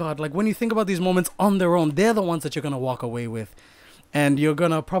my God, like when you think about these moments on their own, they're the ones that you're gonna walk away with. And you're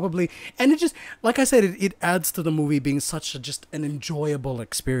gonna probably, and it just, like I said, it adds to the movie being just an enjoyable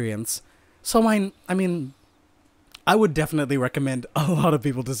experience. So I mean, I would definitely recommend a lot of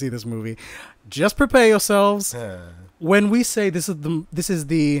people to see this movie. Just prepare yourselves. When we say this is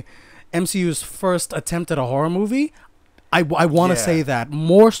the MCU's first attempt at a horror movie, I want to say that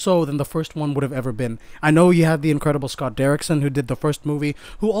more so than the first one would have ever been. I know you had the incredible Scott Derrickson who did the first movie,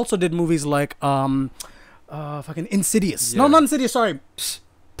 who also did movies like fucking Insidious. No, not Insidious, sorry.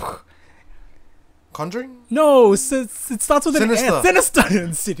 Conjuring? No, it starts with Sinister. an S. Sinister.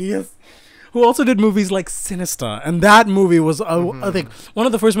 Insidious. Who also did movies like Sinister. And that movie was, I think, one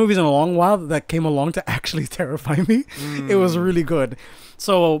of the first movies in a long while that came along to actually terrify me. It was really good.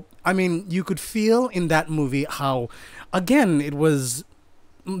 So, I mean, you could feel in that movie how, again, it was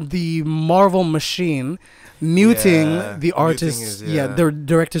the Marvel machine muting the artist's, the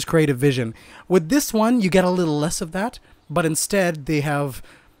director's creative vision. With this one, you get a little less of that, but instead they have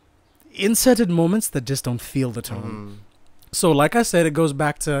inserted moments that just don't feel the tone. So like I said, it goes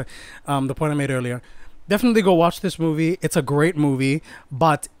back to the point I made earlier. Definitely go watch this movie. It's a great movie,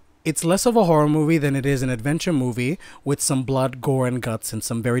 but it's less of a horror movie than it is an adventure movie with some blood, gore, and guts and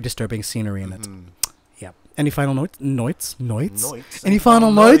some very disturbing scenery in it. Yeah. Any final notes? Any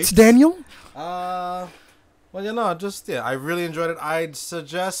final notes, Daniel? Well, I really enjoyed it. I'd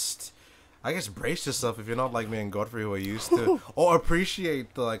suggest, I guess, brace yourself if you're not like me and Godfrey, who are used to or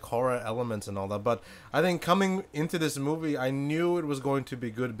appreciate the like horror elements and all that. But I think coming into this movie, I knew it was going to be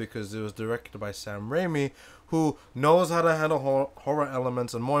good because it was directed by Sam Raimi, who knows how to handle horror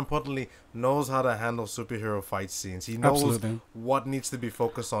elements and, more importantly, knows how to handle superhero fight scenes. He knows what needs to be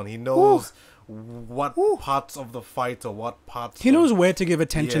focused on. He knows what parts of the fight or what parts he knows where to give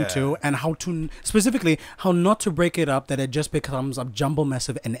attention to, and how to specifically how not to break it up that it just becomes a jumble mess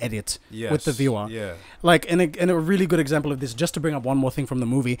of an edit with the viewer. Like, and a really good example of this, just to bring up one more thing from the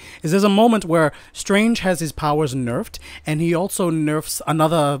movie, is there's a moment where Strange has his powers nerfed, and he also nerfs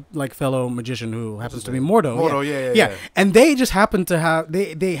another like fellow magician who happens to be Mordo. And they just happen to have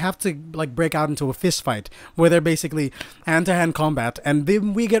they have to like break out into a fist fight where they're basically hand-to-hand combat, and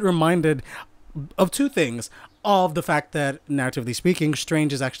then we get reminded of two things: of the fact that, narratively speaking,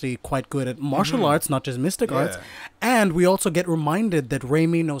 Strange is actually quite good at martial arts, not just mystic arts, and we also get reminded that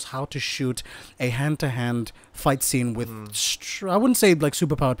Raimi knows how to shoot a hand-to-hand fight scene with I wouldn't say like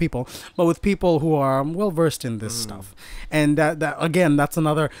superpowered people, but with people who are well versed in this stuff. And that again, that's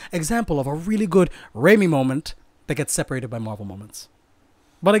another example of a really good Raimi moment that gets separated by Marvel moments.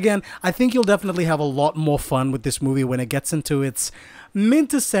 But again, I think you'll definitely have a lot more fun with this movie when it gets into its mid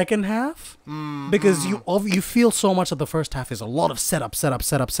to second half, because you feel so much of the first half is a lot of setup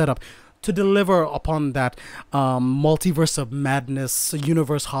to deliver upon that multiverse of madness,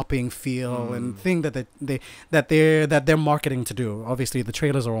 universe hopping feel and thing that they're marketing to do. Obviously, the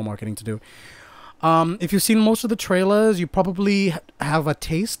trailers are all marketing to do. If you've seen most of the trailers, you probably have a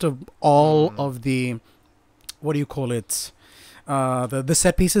taste of all of the, what do you call it? The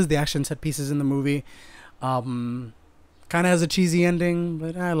set pieces, the action set pieces in the movie. Kind of has a cheesy ending,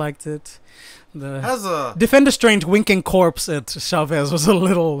 but I liked it. The Defender Strange winking corpse at Chavez was a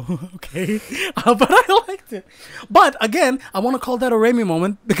little okay, but I liked it. But again, I want to call that a Raimi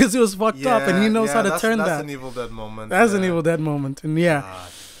moment because it was fucked up, and he knows how to turn that. That's an Evil Dead moment. That's an Evil Dead moment, and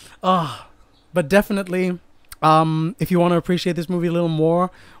but definitely, if you want to appreciate this movie a little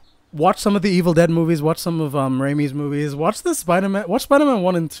more, watch some of the Evil Dead movies. Watch some of Raimi's movies. Watch the Spider-Man. Watch Spider-Man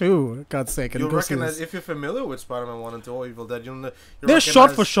 1 and 2. God's sake. You'll recognize, if you're familiar with Spider-Man 1 and 2 or Evil Dead, they're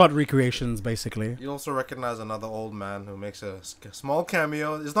shot-for-shot recreations, basically. You'll also recognize another old man who makes a small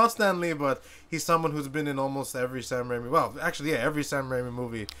cameo. It's not Stan Lee, but he's someone who's been in almost every Sam Raimi. Well, actually, every Sam Raimi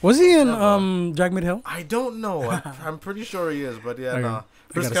movie. Was he in Drag Me to Hell? I don't know. I'm pretty sure he is, but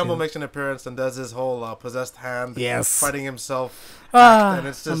Bruce Campbell makes an appearance and does his whole possessed hand fighting himself. And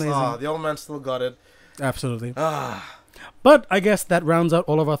it's just the old man still got it. Absolutely. But I guess that rounds out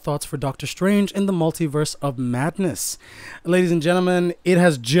all of our thoughts for Doctor Strange in the Multiverse of Madness. Ladies and gentlemen, it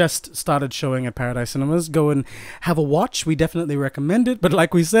has just started showing at Paradise Cinemas. Go and have a watch. We definitely recommend it. But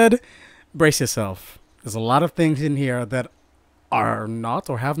like we said, brace yourself. There's a lot of things in here that are not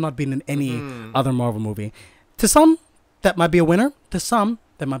or have not been in any other Marvel movie. To some, that might be a winner. To some,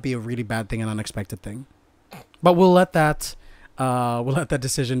 that might be a really bad thing, an unexpected thing. But we'll let that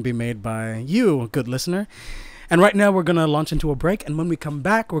decision be made by you, good listener. And right now we're going to launch into a break. And when we come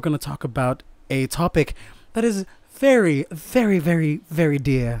back, we're going to talk about a topic that is very, very, very, very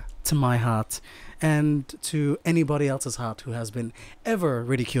dear to my heart and to anybody else's heart who has been ever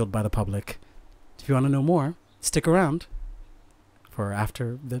ridiculed by the public. If you want to know more, stick around for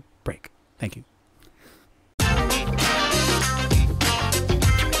after the break. Thank you.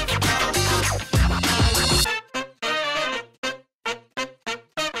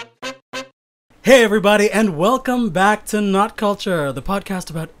 Hey everybody, and welcome back to Not Culture, the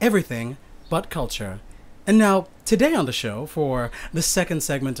podcast about everything but culture. And now, today on the show, for the second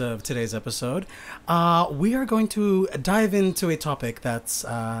segment of today's episode, we are going to dive into a topic that's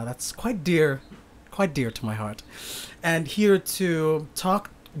quite dear to my heart. And here to talk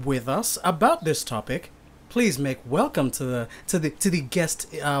with us about this topic, please make welcome to the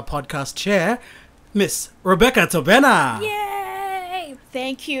guest podcast chair, Miss Rebecca Tobena. Yay!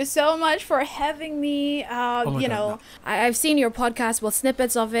 Thank you so much for having me. I've seen your podcast, well,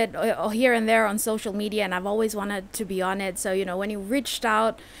 snippets of it here and there on social media, and I've always wanted to be on it. So, when you reached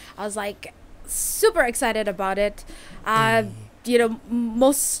out, I was like super excited about it.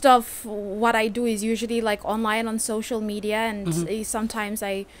 Most of what I do is usually like online on social media, and sometimes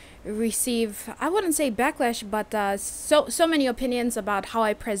I receive, I wouldn't say backlash, but so many opinions about how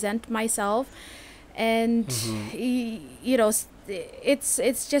I present myself. And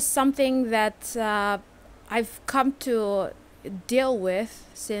it's just something that I've come to deal with,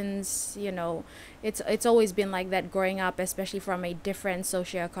 since it's always been like that growing up, especially from a different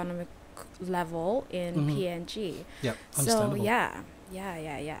socioeconomic level in PNG. Yep, so understandable.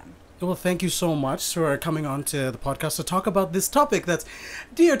 yeah. Well, thank you so much for coming on to the podcast to talk about this topic that's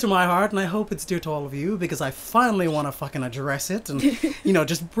dear to my heart, and I hope it's dear to all of you, because I finally want to fucking address it and,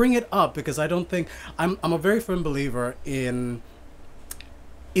 just bring it up, because I don't think... I'm a very firm believer in,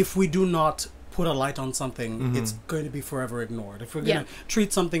 if we do not put a light on something, it's going to be forever ignored. If we're going to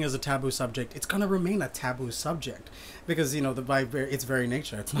treat something as a taboo subject, it's going to remain a taboo subject, because, by its very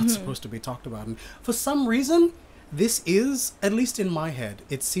nature, it's not supposed to be talked about. And for some reason... this is, at least in my head,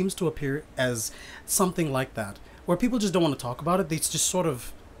 it seems to appear as something like that, where people just don't want to talk about it. They just sort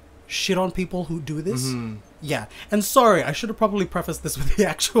of shit on people who do this. Yeah. And sorry, I should have probably prefaced this with the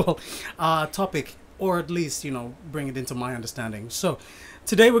actual topic, or at least, bring it into my understanding. So,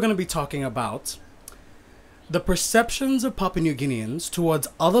 today we're going to be talking about the perceptions of Papua New Guineans towards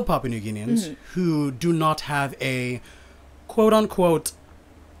other Papua New Guineans who do not have a quote-unquote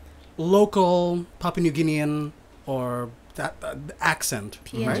local Papua New Guinean or that accent.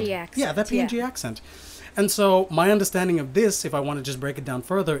 PNG right? accent. Yeah, that PNG accent. And so my understanding of this, if I want to just break it down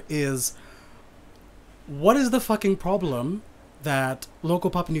further, is what is the fucking problem that local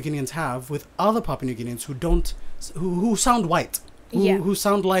Papua New Guineans have with other Papua New Guineans who sound white? Who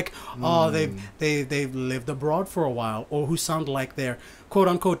sound like, they've lived abroad for a while, or who sound like they're, quote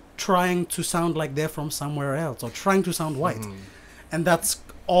unquote, trying to sound like they're from somewhere else, or trying to sound white. And that's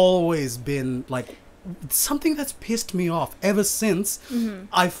always been like something that's pissed me off ever since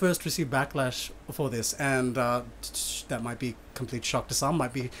I first received backlash for this. And that might be complete shock to some,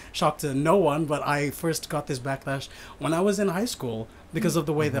 might be shock to no one, but I first got this backlash when I was in high school because of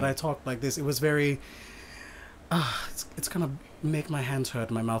the way that I talked like this. It was very... it's gonna make my hands hurt,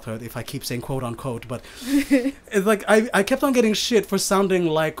 my mouth hurt if I keep saying quote unquote, but it's like I kept on getting shit for sounding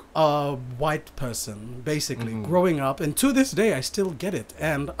like a white person, basically, growing up, and to this day I still get it,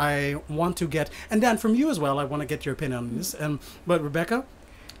 and I want to get, and Dan, from you as well, I want to get your opinion on this. But Rebecca,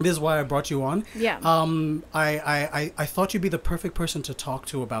 this is why I brought you on. Yeah. I thought you'd be the perfect person to talk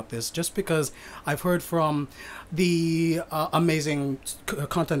to about this, just because I've heard from the amazing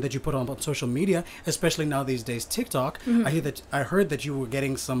content that you put on social media, especially now these days TikTok. I heard that you were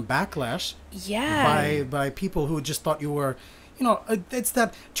getting some backlash. Yeah. By people who just thought you were, it's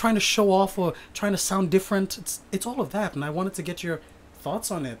that trying to show off or trying to sound different. It's all of that, and I wanted to get your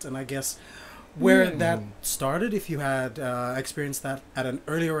thoughts on it, and I guess where that started, if you had experienced that at an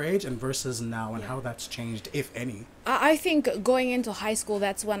earlier age and versus now, and how that's changed, if any. I think going into high school,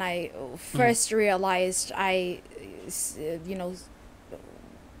 that's when I first realized I,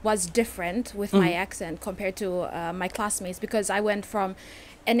 was different with my accent compared to my classmates, because I went from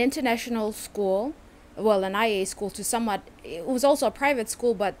an international school, an IA school, to somewhat, it was also a private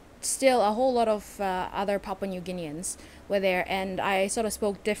school, but still a whole lot of other Papua New Guineans were there, and I sort of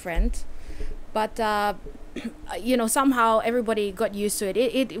spoke different. But, somehow everybody got used to it.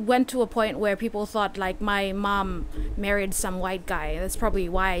 It went to a point where people thought, like, my mom married some white guy. That's probably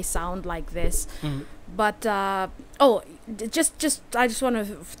why I sound like this. But, I just want to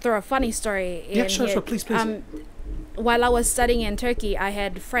throw a funny story in. Yeah, sure, please. While I was studying in Turkey, I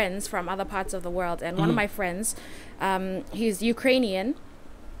had friends from other parts of the world. And one of my friends, he's Ukrainian.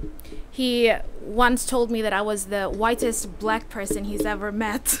 He once told me that I was the whitest black person he's ever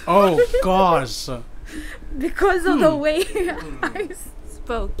met. Oh gosh. Because of the way I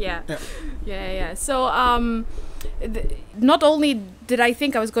spoke. Yeah. So not only did I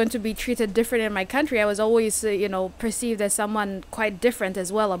think I was going to be treated different in my country, I was always perceived as someone quite different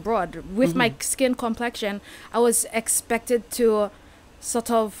as well abroad. With my skin complexion, I was expected to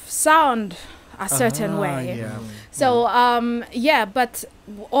sort of sound a certain way. Yeah. So but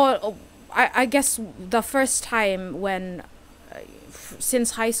I guess the first time when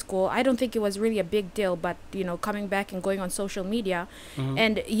since high school, I don't think it was really a big deal, but coming back and going on social media,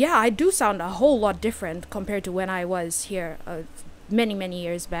 and I do sound a whole lot different compared to when I was here many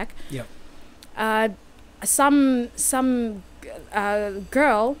years back. Some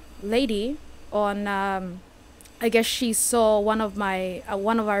lady on I guess she saw one of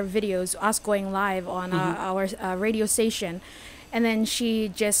our videos, us going live on our radio station, and then she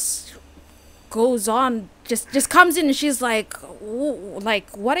just goes on, just comes in, and she's like,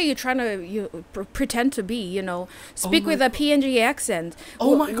 what are you trying to pretend to be? Speak with a PNG accent.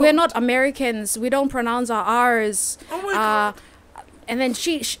 Oh my God. We're not Americans. We don't pronounce our R's. Oh my God. And then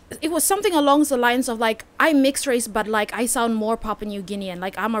she it was something along the lines of like, I'm mixed race, but like I sound more Papua New Guinean.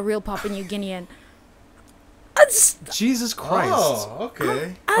 Like I'm a real Papua New Guinean. Jesus Christ. Oh,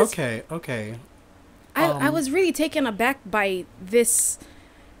 okay. Okay. I was really taken aback by this,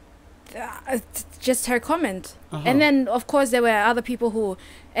 just her comment. And then, of course, there were other people who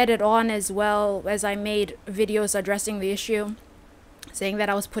added on as well as I made videos addressing the issue, saying that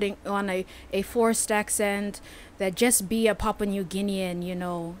I was putting on a forced accent, that just be a Papua New Guinean, you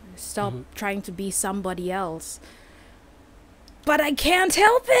know, stop trying to be somebody else. But I can't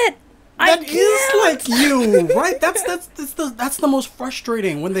help it. That is like you, right? That's the most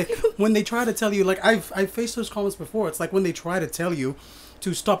frustrating when they try to tell you, like I've faced those comments before. It's like when they try to tell you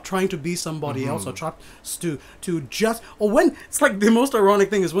to stop trying to be somebody else, or try to just, or when it's like the most ironic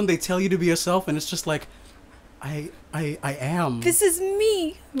thing is when they tell you to be yourself, and it's just like I am. This is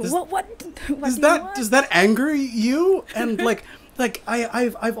me. What does that anger you? And like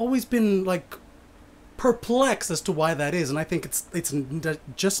I've always been like perplexed as to why that is, and I think it's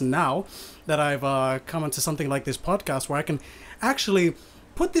just now that I've come into something like this podcast where I can actually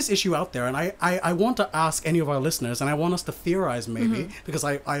put this issue out there, and I want to ask any of our listeners, and I want us to theorize maybe, because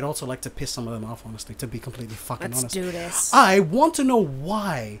I'd also like to piss some of them off, honestly, to be completely fucking honest. Let's do this. I want to know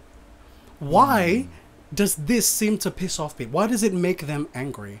why does this seem to piss off people? Why does it make them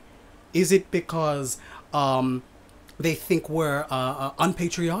angry? Is it because they think we're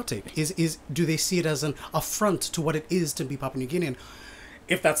unpatriotic? Do they see it as an affront to what it is to be Papua New Guinean?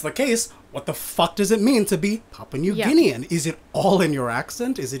 If that's the case, what the fuck does it mean to be Papua New Guinean? Is it all in your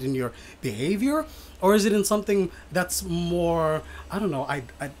accent? Is it in your behavior? Or is it in something that's more, I don't know, I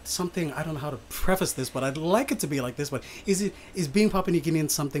don't know how to preface this, but I'd like it to be like this, but is being Papua New Guinean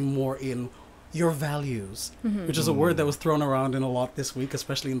something more in your values, which is a word that was thrown around in a lot this week,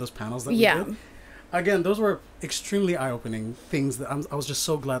 especially in those panels that we did. Again, those were extremely eye-opening things that I was just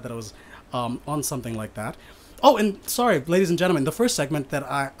so glad that I was on something like that. Oh, and sorry, ladies and gentlemen, the first segment that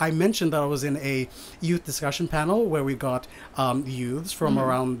I mentioned that I was in a youth discussion panel where we got youths from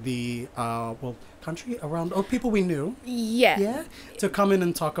around the country, around, or people we knew, to come in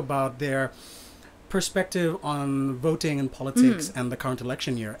and talk about their perspective on voting and politics and the current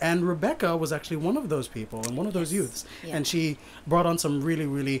election year. And Rebecca was actually one of those people and one of those youths. And she brought on some really,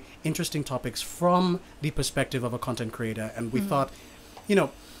 really interesting topics from the perspective of a content creator. And we thought, you know,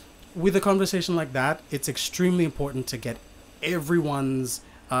 with a conversation like that, it's extremely important to get everyone's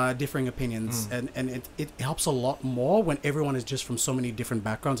differing opinions. And it helps a lot more when everyone is just from so many different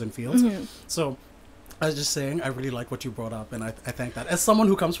backgrounds and fields. So I was just saying, I really like what you brought up, and I thank that. As someone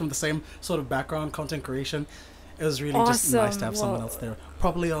who comes from the same sort of background, content creation, it was really just nice to have someone else there,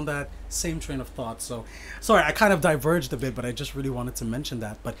 probably on that same train of thought. So, sorry, I kind of diverged a bit, but I just really wanted to mention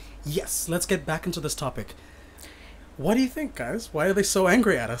that. But yes, let's get back into this topic. What do you think, guys? Why are they so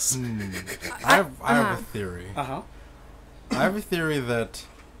angry at us? I have a theory. I have a theory that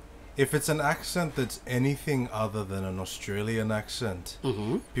if it's an accent that's anything other than an Australian accent,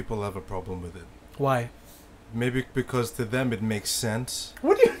 people have a problem with it. Why? Maybe because to them it makes sense.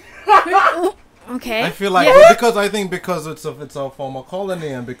 What do you... Okay. I feel like because it's a former colony,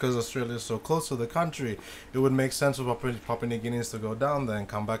 and because Australia is so close to the country, it would make sense for Papua New Guineans to go down there and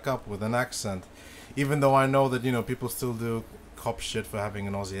come back up with an accent. Even though I know that, you know, people still do cop shit for having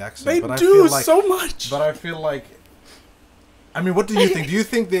an Aussie accent. They but do I feel like, so much. But I feel like, I mean, what do you think? Do you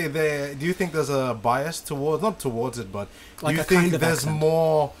think do you think there's a bias towards, not towards it, but like do you think there's accent.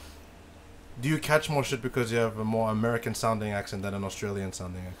 More? Do you catch more shit because you have a more American sounding accent than an Australian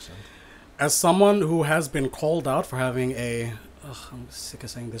sounding accent? As someone who has been called out for having a, I'm sick of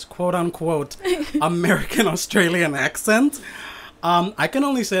saying this, quote unquote, American Australian accent, I can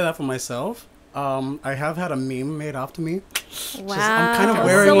only say that for myself. I have had a meme made after me. Wow. I'm kind of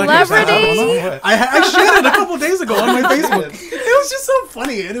wearing celebrity. Like I shared it a couple days ago on my Facebook. It was just so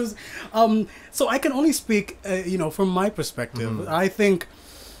funny. It was so I can only speak you know, from my perspective. I think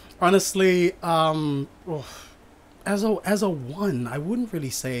honestly as a one, I wouldn't really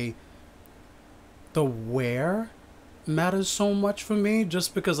say the where matters so much for me,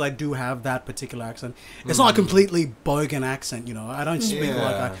 just because I do have that particular accent. It's not a completely bogan accent, you know. I don't speak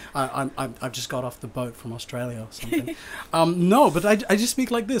like I've just got off the boat from Australia or something. No, but I just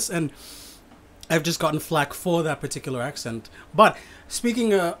speak like this, and I've just gotten flack for that particular accent. But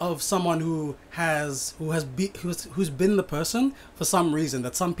speaking of someone who's been the person for some reason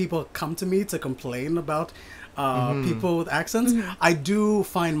that some people come to me to complain about people with accents, I do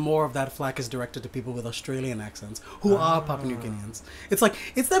find more of that flack is directed to people with Australian accents who are Papua New Guineans. It's like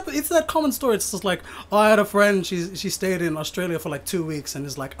it's that common story. It's just like, oh, I had a friend, she stayed in Australia for like 2 weeks, and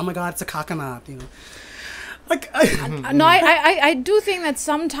it's like, oh my god, it's a coconut, you know. Like no, I do think that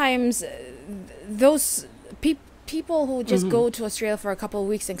sometimes those people who just go to Australia for a couple of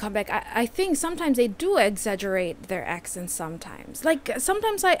weeks and come back, I think sometimes they do exaggerate their accents sometimes. Like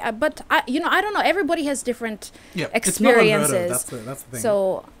sometimes but I don't know. Everybody has different experiences. That's the thing.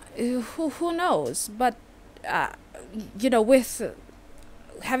 So who knows? But with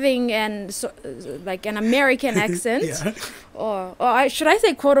having like an American accent, or should I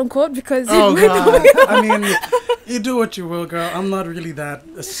say quote unquote, because God. I mean, you do what you will, girl. I'm not really that.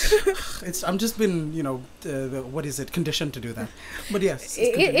 I'm just been what is it, conditioned to do that. But yes,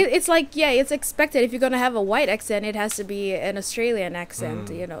 it's like it's expected. If you're gonna have a white accent, it has to be an Australian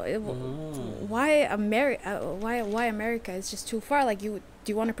accent. Why America? It's just too far. Like do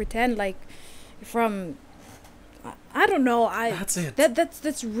you want to pretend like from I don't know. That's it.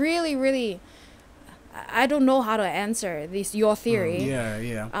 That's really, really. I don't know how to answer your theory.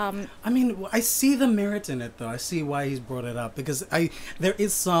 I mean, I see the merit in it, though. I see why he's brought it up, because there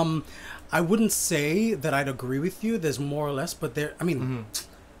is some. I wouldn't say that I'd agree with you. There's more or less, but there. I mean,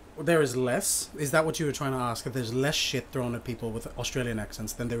 there is less. Is that what you were trying to ask? If there's less shit thrown at people with Australian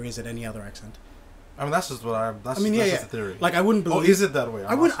accents than there is at any other accent? I mean, that's just what that's just the theory. Like, I wouldn't believe. Oh, is it that way?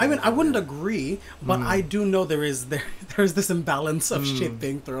 I wouldn't agree, but I do know there's this imbalance of shit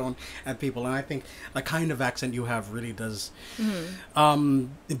being thrown at people, and I think the kind of accent you have really does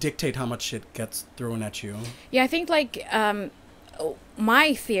dictate how much shit gets thrown at you. Yeah, I think like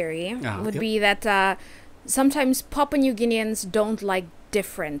my theory would be that sometimes Papua New Guineans don't like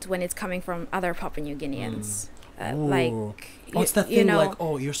different when it's coming from other Papua New Guineans. What's that thing like?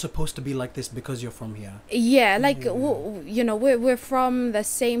 Oh, you're supposed to be like this because you're from here. Yeah, like we're from the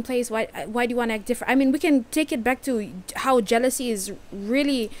same place. Why do you want to act different? I mean, we can take it back to how jealousy is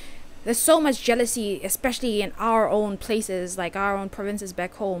really. There's so much jealousy, especially in our own places, like our own provinces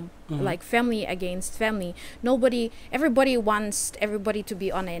back home. Like family against family. Everybody wants everybody to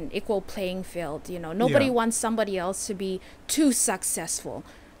be on an equal playing field. Nobody wants somebody else to be too successful.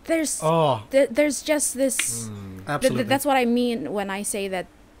 There's just this that's what I mean when I say that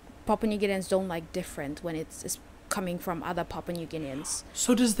Papua New Guineans don't like different when it's coming from other Papua New Guineans.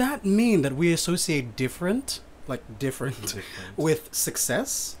 So does that mean that we associate different with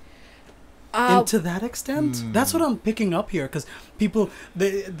success? To that extent? That's what I'm picking up here, because people,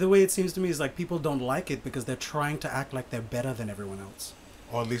 the way it seems to me is like people don't like it because they're trying to act like they're better than everyone else.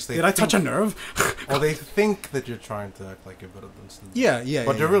 Or at least they Did I touch a nerve? Or they think that you're trying to act like you're better than someone. Yeah.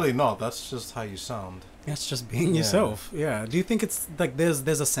 But you're really not. That's just how you sound. It's just being yourself. Yeah. Do you think it's like there's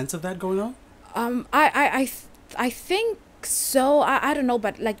a sense of that going on? I think so. I don't know,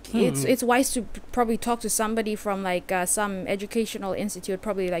 but like it's wise to probably talk to somebody from like some educational institute,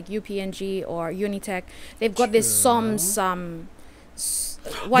 probably like UPNG or Unitech. They've got this SOMS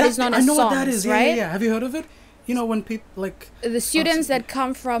what is known as SOMS, right? I know what that is. Yeah. Have you heard of it? When people like the students that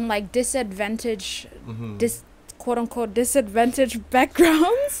come from like disadvantaged, quote unquote disadvantaged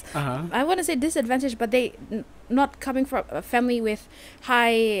backgrounds. I want to say disadvantaged, but they not coming from a family with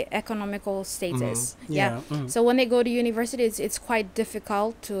high economical status. So when they go to university, it's quite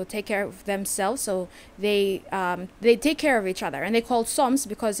difficult to take care of themselves. So they take care of each other, and they call SOMS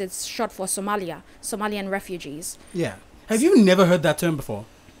because it's short for Somalian refugees. Yeah. Have you never heard that term before?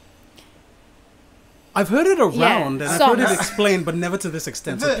 I've heard it around, and I've heard it explained, but never to this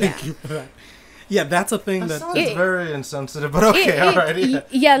extent. So thank you for that. Yeah, that's a thing that sounds very insensitive, but okay, alright.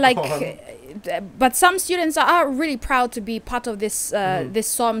 But some students are really proud to be part of this this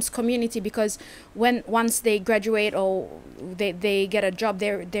SOMS community, because once they graduate or they get a job,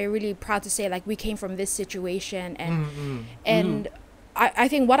 they're really proud to say like we came from this situation, and I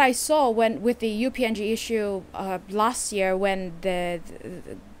think what I saw with the UPNG issue last year, when the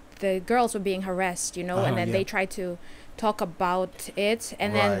girls were being harassed, and then they tried to talk about it,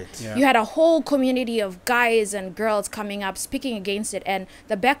 and then you had a whole community of guys and girls coming up speaking against it, and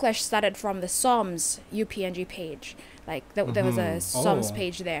the backlash started from the SOMS UPNG page. Like there was a SOMS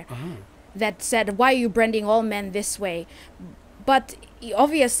page there that said, why are you branding all men this way? But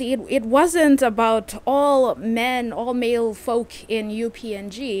obviously it wasn't about all male folk in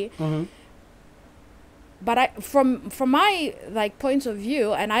UPNG. But from my like point of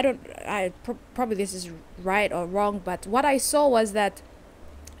view, and probably this is right or wrong, but what I saw was that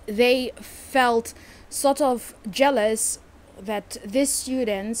they felt sort of jealous that these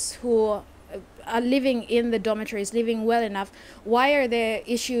students who are living in the dormitories, living well enough, why are their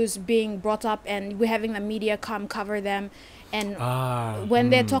issues being brought up and we're having the media cover them? And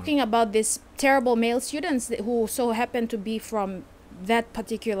when they're talking about these terrible male students who so happen to be from that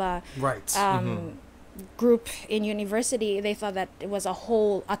particular group in university, they thought that it was a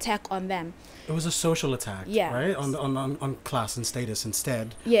whole attack on them. It was a social attack, right? On class and status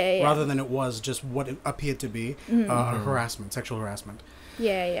instead, rather than it was just what it appeared to be, harassment, sexual harassment.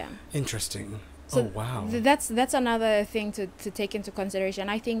 Interesting. So wow. That's another thing to take into consideration.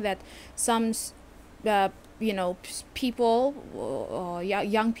 I think that some people or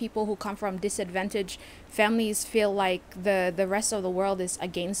young people who come from disadvantaged families feel like the rest of the world is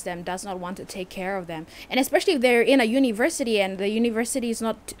against them, does not want to take care of them, and especially if they're in a university and the university is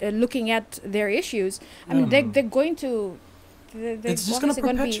not looking at their issues. I mean, they're going to it's just going to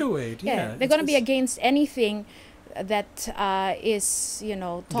perpetuate. They're going to be against anything that is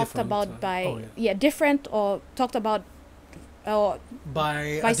talked different, about by different or talked about by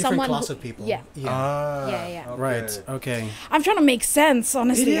a different someone class of people. Okay. Right. Okay. I'm trying to make sense,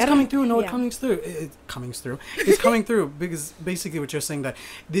 honestly. It is coming through. No, it's coming through. It's coming through because basically what you're saying that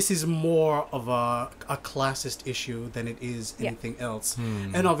this is more of a classist issue than it is anything else.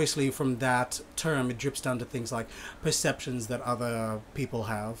 And obviously from that term it drips down to things like perceptions that other people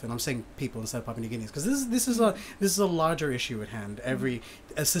have, and I'm saying people instead of Papua New Guineans because this is a larger issue at hand. Every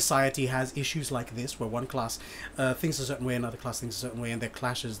society has issues like this where one class thinks a certain way, another class thinks a certain way, and there are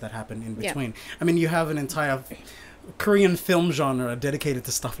clashes that happen in between. I mean, you have an entire Korean film genre dedicated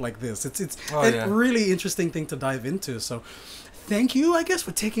to stuff like this. It's a really interesting thing to dive into. So thank you, I guess,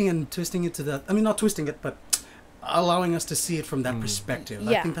 for taking and twisting it to that. I mean, not twisting it, but allowing us to see it from that perspective.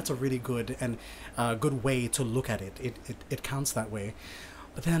 I think that's a really good and good way to look at it. It counts that way.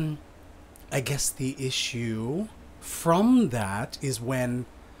 But then I guess the issue from that is when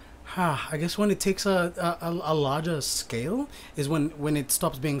I guess when it takes a larger scale is when it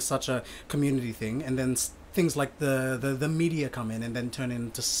stops being such a community thing, and then things like the media come in and then turn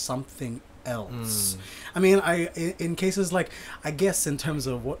into something else. I mean, in cases like, I guess in terms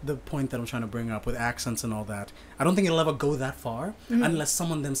of what the point that I'm trying to bring up with accents and all that, I don't think it'll ever go that far unless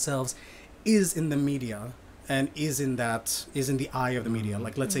someone themselves is in the media and is in the eye of the media.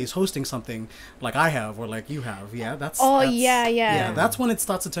 Like, let's say he's hosting something like I have or like you have. That's that's when it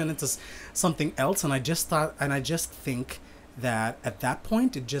starts to turn into something else. And I just think that at that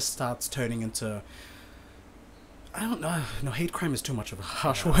point it just starts turning into, I don't know. No, hate crime is too much of a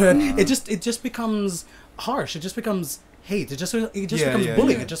harsh word. It just becomes harsh. It just becomes hate. It just becomes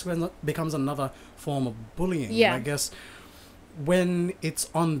bullying. It just becomes another form of bullying. And I guess when it's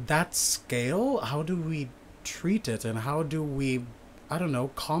on that scale, how do we treat it and how do we, I don't know,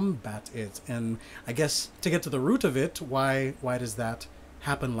 combat it? And I guess to get to the root of it, why does that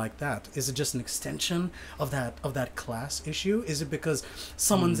happen like that? Is it just an extension of that class issue? Is it because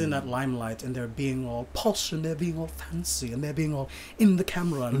someone's in that limelight and they're being all posh and they're being all fancy and they're being all in the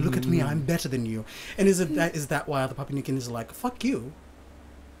camera and look at me, I'm better than you? And is that why the Papua New Guineans are like, fuck you?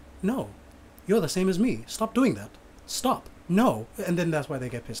 No, you're the same as me. Stop doing that. Stop. No. And then that's why they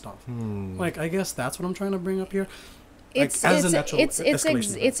get pissed off. Like, I guess that's what I'm trying to bring up here. It's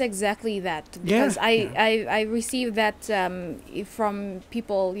exactly that, because I received that from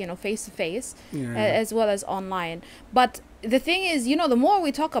people face to face as well as online. But the thing is, the more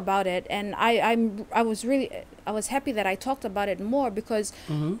we talk about it, and I was happy that I talked about it more, because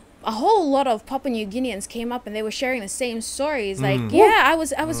a whole lot of Papua New Guineans came up and they were sharing the same stories. Like, I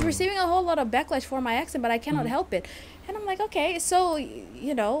was receiving a whole lot of backlash for my accent, but I cannot help it. And I'm like, okay, so,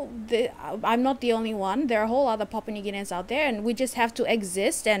 I'm not the only one. There are a whole other Papua New Guineans out there, and we just have to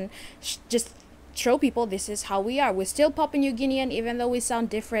exist and just show people this is how we are. We're still Papua New Guinean, even though we sound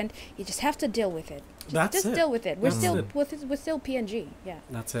different. You just have to deal with it. Just deal with it. We're still PNG. Yeah.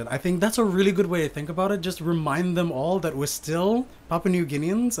 That's it. I think that's a really good way to think about it. Just remind them all that we're still Papua New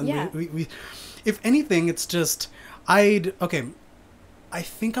Guineans, and we if anything, it's just I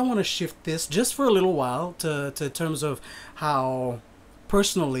think I want to shift this just for a little while to terms of how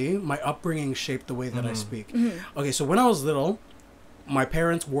personally my upbringing shaped the way that I speak. Okay, so when I was little, my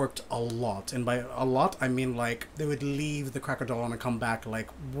parents worked a lot, and by a lot I mean like they would leave the crack of dawn and come back like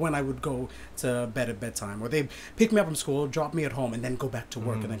when I would go to bed at bedtime, or they'd pick me up from school, drop me at home, and then go back to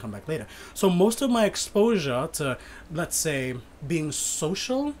work and then come back later. So most of my exposure to, let's say, being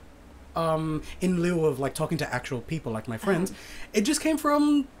social in lieu of like talking to actual people like my friends, it just came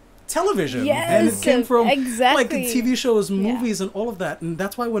from television. And it came from like TV shows, movies, and all of that. And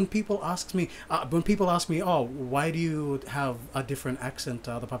that's why when people ask me, oh, why do you have a different accent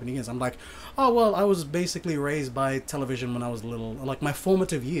to other Papua New Guineans? I'm like, oh, well, I was basically raised by television when I was little. Like, my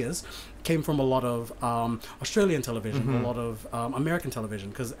formative years came from a lot of Australian television, a lot of American television,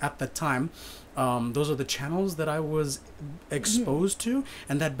 because at the time, those are the channels that I was exposed to,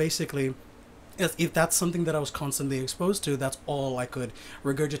 and that basically if that's something that I was constantly exposed to, that's all I could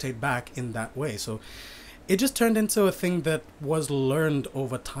regurgitate back in that way. So it just turned into a thing that was learned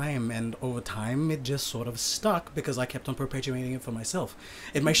over time, and over time it just sort of stuck because I kept on perpetuating it for myself.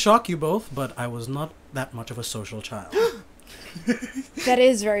 It may shock you both, but I was not that much of a social child. That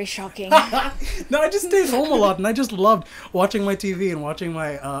is very shocking. No, I just stayed home a lot, and I just loved watching my TV and watching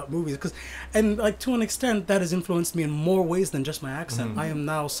my movies, and like to an extent that has influenced me in more ways than just my accent. I am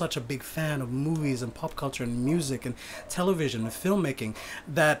now such a big fan of movies and pop culture and music and television and filmmaking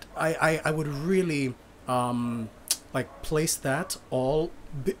that I would really like place that all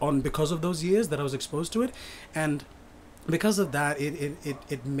on because of those years that I was exposed to it, and because of that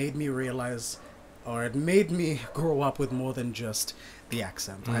it made me realize, or it made me grow up with more than just the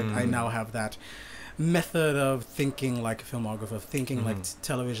accent. I now have that method of thinking like a filmographer, thinking like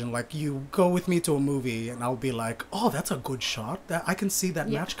television. Like you go with me to a movie and I'll be like, oh, that's a good shot. That I can see that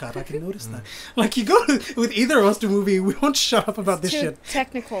match cut. I can notice that. Like you go with either of us to a movie, we won't shut up about this shit.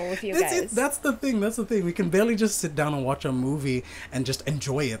 Technical with you guys. That's the thing. That's the thing. We can barely just sit down and watch a movie and just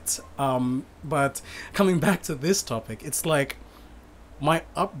enjoy it. But coming back to this topic, it's like my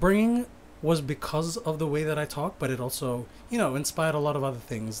upbringing was because of the way that I talk, but it also, inspired a lot of other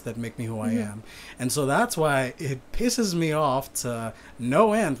things that make me who I am. And so that's why it pisses me off to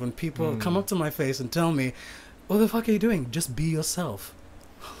no end when people come up to my face and tell me, what the fuck are you doing? Just be yourself.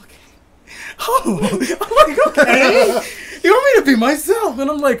 Okay. Oh, I'm like, okay. You want me to be myself? And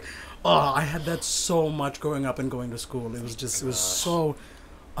I'm like, oh, I had that so much growing up and going to school. It was so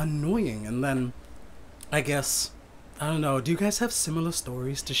annoying. And then I guess, I don't know. Do you guys have similar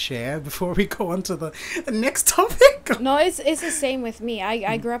stories to share before we go on to the next topic? No, it's the same with me.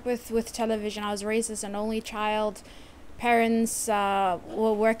 I grew up with television. I was raised as an only child. Parents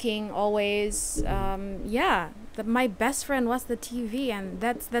were working always. My best friend was the TV, and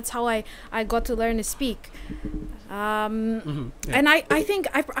that's how I got to learn to speak. And I think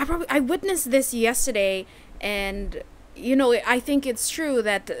I witnessed this yesterday, and I think it's true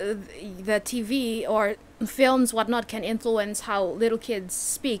that the TV or films whatnot can influence how little kids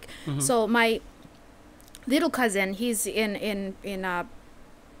speak. So my little cousin, he's in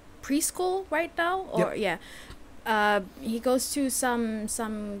preschool right now, or he goes to some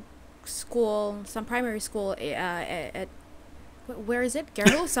school, some primary school at where is it,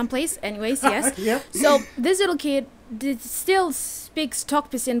 Gerlo, someplace, anyways. Yes. So this little kid still speaks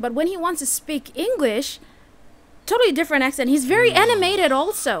Tokpisin, but when he wants to speak English, totally different accent. He's very animated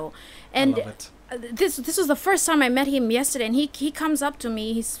also, and I love it. This was the first time I met him yesterday, and he comes up to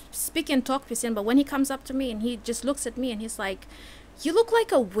me. He's speaking Tokpisin, but when he comes up to me and he just looks at me and he's like, "You look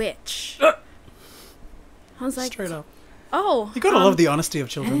like a witch." I was like, straight up. Oh, you gotta love the honesty of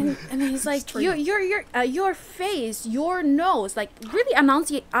children. And he's like, your face, your nose, like really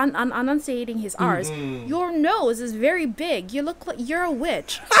enunciating his R's. Your nose is very big. You look like you're a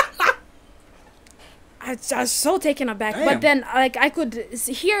witch. I was so taken aback. Damn. But then, like, I could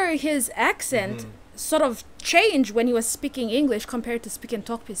hear his accent sort of change when he was speaking English compared to speaking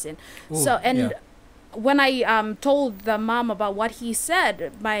Tokpisin. So, and when I told the mom about what he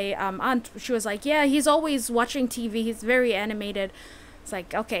said, my aunt, she was like, yeah, he's always watching TV. He's very animated. It's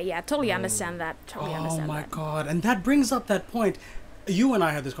like, okay, yeah, totally understand that. Totally understand that. Oh, my God. And that brings up that point. You and I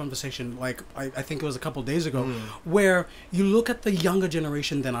had this conversation, like, I think it was a couple days ago, where you look at the younger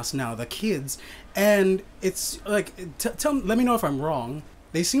generation than us now, the kids, and it's like, let me know if I'm wrong.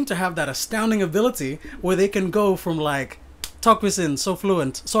 They seem to have that astounding ability where they can go from, like, Tokpisin, so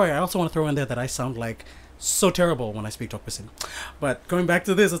fluent. Sorry, I also want to throw in there that I sound, like, so terrible when I speak Tokpisin. But going back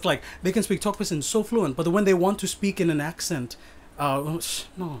to this, it's like, they can speak Tokpisin so fluent, but when they want to speak in an accent, no, I don't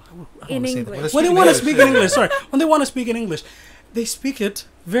in want to say English. that. When they want to speak in English, sorry. When they want to speak in English, they speak it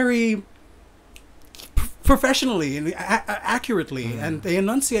very professionally and accurately, and they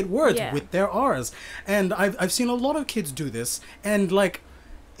enunciate words with their R's. And I've seen a lot of kids do this, and like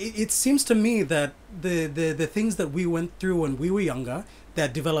it seems to me that the things that we went through when we were younger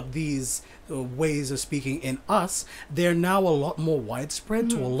that developed these ways of speaking in us, they're now a lot more widespread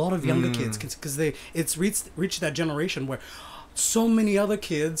to a lot of younger kids, because it's reached that generation where so many other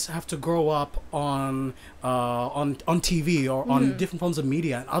kids have to grow up on TV or on different forms of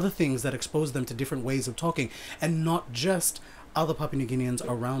media and other things that expose them to different ways of talking, and not just other Papua New Guineans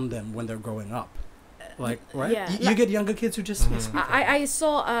around them when they're growing up. Like, right? Yeah. You get younger kids who just speak. I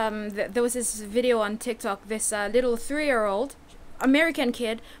saw there was this video on TikTok, this little 3-year-old American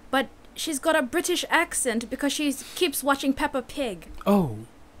kid, but she's got a British accent because she keeps watching Peppa Pig. Oh.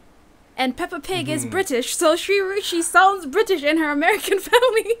 and Peppa Pig is British, so she sounds British in her American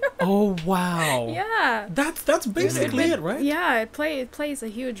family. Oh wow! Yeah, that's basically it, right? Yeah, it plays a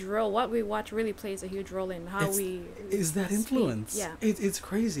huge role. What we watch really plays a huge role in how we is that influence. Yeah, it's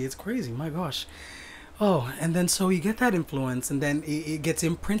crazy. It's crazy. My gosh. Oh, and then so you get that influence, and then it gets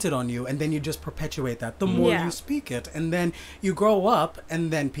imprinted on you, and then you just perpetuate that the more you speak it, and then you grow up, and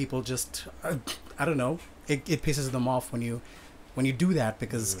then people just I don't know, it pisses them off when you do that,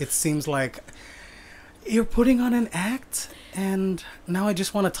 because it seems like you're putting on an act. And now I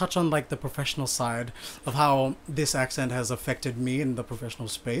just want to touch on like the professional side of how this accent has affected me in the professional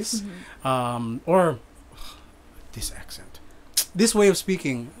space, or this accent. This way of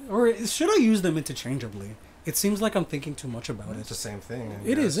speaking, or should I use them interchangeably? It seems like I'm thinking too much about it. It's the same thing.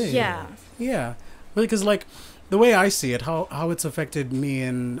 It is, eh? Yeah. Because like the way I see it, how it's affected me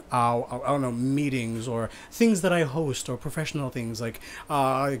in I don't know, meetings or things that I host or professional things. Like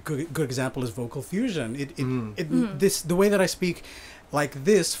a good example is vocal fusion. The way that I speak like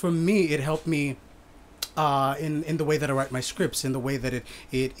this, for me, it helped me in the way that I write my scripts, in the way that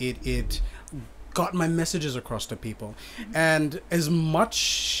it got my messages across to people. And as much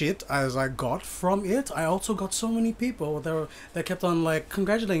shit as I got from it, I also got so many people that kept on like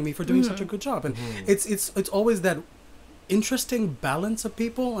congratulating me for doing such a good job. And it's always that interesting balance of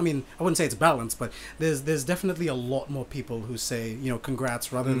people. I mean, I wouldn't say it's balanced, but there's definitely a lot more people who say, you know,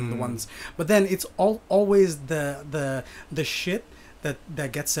 congrats rather than the ones, but then it's always the shit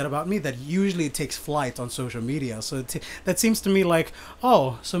that gets said about me that usually takes flight on social media. So that seems to me like,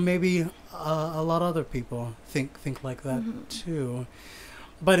 oh, so maybe a lot of other people think like that too.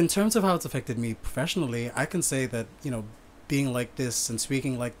 But in terms of how it's affected me professionally, I can say that, you know, being like this and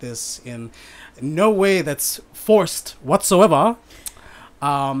speaking like this in no way that's forced whatsoever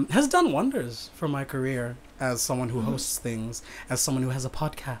has done wonders for my career as someone who hosts things, as someone who has a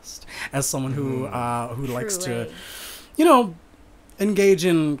podcast, as someone who likes to, you know, engage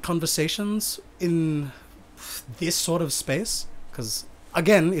in conversations in this sort of space. Because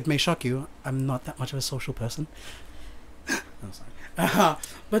again, it may shock you, I'm not that much of a social person. I'm sorry.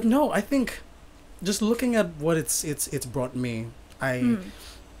 But no, I think just looking at what it's brought me,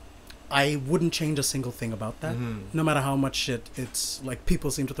 I wouldn't change a single thing about that. No matter how much shit it's like people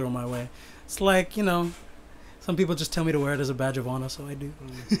seem to throw my way. It's like, you know, some people just tell me to wear it as a badge of honor, so I do.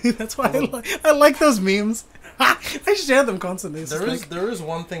 That's why I like those memes. I share them constantly. There is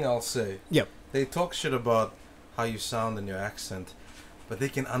one thing I'll say. Yep. They talk shit about how you sound and your accent, but they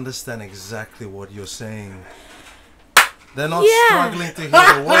can understand exactly what you're saying. They're not struggling to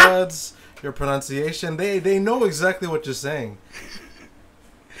hear the words, your pronunciation. They know exactly what you're saying.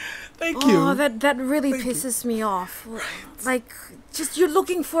 Thank you. Oh, that really pisses me off. Like, just you're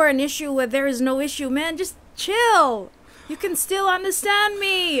looking for an issue where there is no issue, man. Just chill. You can still understand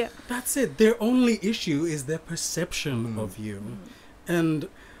me. That's it. Their only issue is their perception of you. And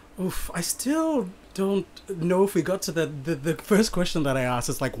I still don't know if we got to the first question that I asked.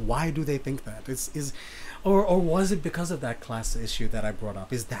 It's like, why do they think that? Or was it because of that class issue that I brought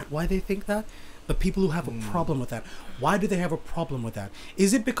up? Is that why they think that? The people who have a problem with that, why do they have a problem with that?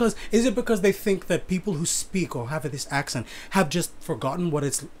 Is it because they think that people who speak or have this accent have just forgotten what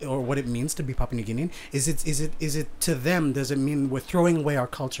it means to be Papua New Guinean? Is it to them, does it mean we're throwing away our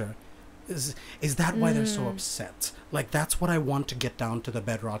culture? Is that why they're so upset? Like, that's what I want to get down to the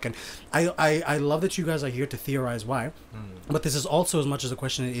bedrock. And I love that you guys are here to theorize why, but this is also as much as a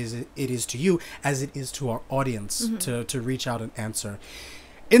question it is to you as it is to our audience to reach out and answer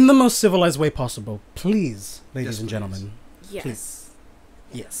in the most civilized way possible. Please, ladies and gentlemen. Yes. Please.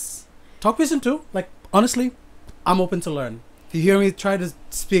 Yes. Talk Pisin too. Like, honestly, I'm open to learn. If you hear me try to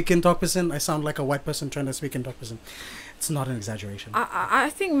speak in Talk Pisin, I sound like a white person trying to speak in Talk Pisin. It's not an exaggeration. I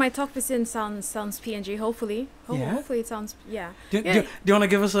think my Talk Pisin sounds PNG, hopefully. Hopefully it sounds, Do you want to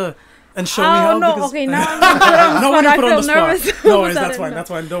give us and show me how? No, okay, now I'm put on the spot. nervous. No worries, that's fine. That's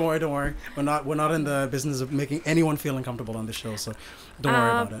fine. Don't worry. We're not in the business of making anyone feel uncomfortable on this show, so don't worry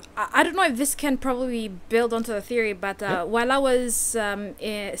about it. I don't know if this can probably build onto the theory, but while I was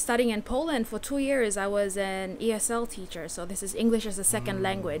studying in Poland for 2 years, I was an ESL teacher, so this is English as a second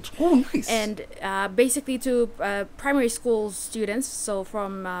language. Oh, nice. And basically to primary school students, so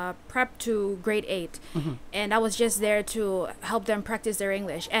from prep to grade 8. And I was just there to help them practice their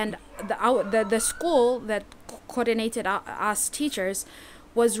English. And the school that coordinated us teachers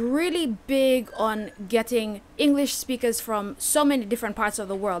was really big on getting English speakers from so many different parts of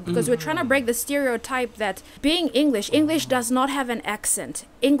the world, because we're trying to break the stereotype that being English does not have an accent.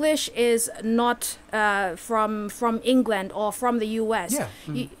 English is not from England or from the US.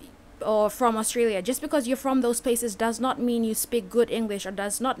 or from Australia, just because you're from those places does not mean you speak good English, or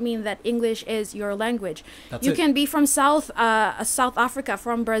does not mean that English is your language. You can be from South Africa,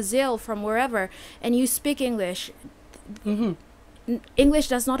 from Brazil, from wherever, and you speak English. English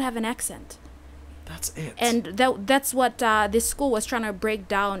does not have an accent. That's it. And that's what this school was trying to break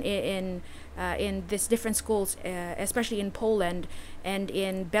down in these different schools, especially in Poland and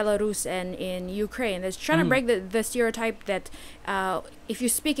in Belarus and in Ukraine. They're trying to break the stereotype that if you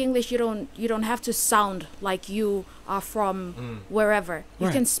speak English, you don't have to sound like you are from wherever. You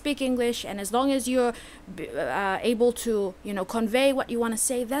can speak English, and as long as you're able to, convey what you want to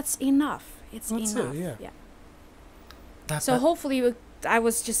say, that's enough. That's enough. So hopefully I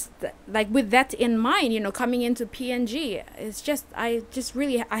was just like with that in mind, coming into PNG. It's just I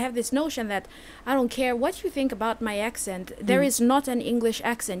have this notion that I don't care what you think about my accent. There is not an English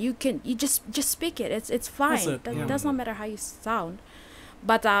accent. You just speak it. It's fine. It does not matter how you sound.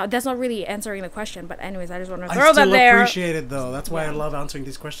 But that's not really answering the question. But anyways, I just want to throw that there. I still appreciate it though. That's why I love answering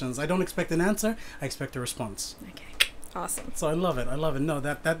these questions. I don't expect an answer. I expect a response. Okay. Awesome. So I love it. No,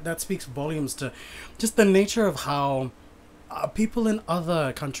 that speaks volumes to just the nature of how people in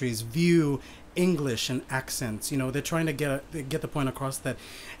other countries view English and accents. They're trying to get the point across that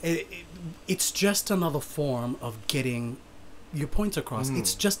it's just another form of getting your points across.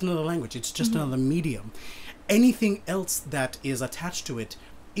 It's just another language. It's just another medium. Anything else that is attached to it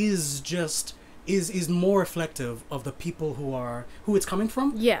is more reflective of the people who it's coming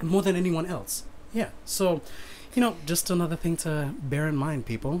from. More than anyone else. So, just another thing to bear in mind,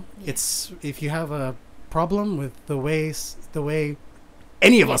 people. It's if you have a problem with the way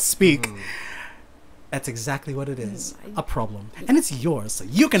any of us speak, that's exactly what it is, a problem, and it's yours, so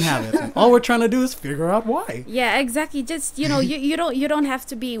you can have it. And all we're trying to do is figure out why. Exactly. Just you don't have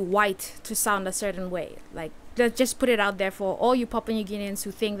to be white to sound a certain way. Like, just put it out there for all you Papua New Guineans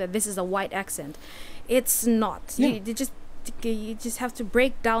who think that this is a white accent. It's not. You just have to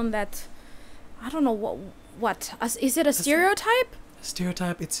break down that. I don't know what is it, a stereotype?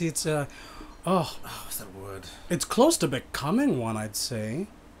 Stereotype. It's what's that word? It's close to becoming one, I'd say.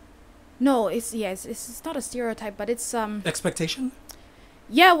 No, it's not a stereotype, but it's expectation.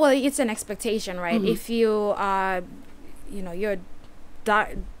 Yeah, well, it's an expectation, right? If you are, you're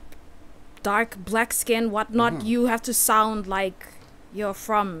dark black skin, whatnot, you have to sound like you're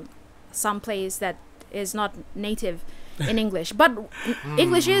from some place that is not native in English. But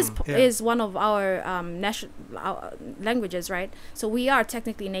English is one of our national languages, right? So we are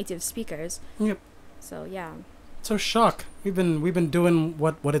technically native speakers. Yep. So yeah. So shock. We've been doing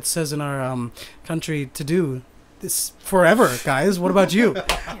what it says in our country to do this forever, guys. What about you?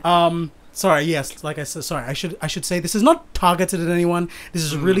 Sorry. Yes. Like I said. Sorry. I should say this is not targeted at anyone. This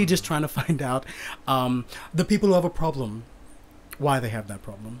is really just trying to find out the people who have a problem, why they have that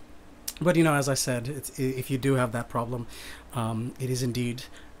problem. But as I said, if you do have that problem, it is indeed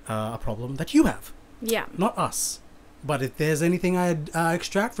a problem that you have. Yeah. Not us. But if there's anything I'd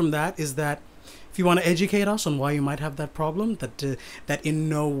extract from that is that if you want to educate us on why you might have that problem, that in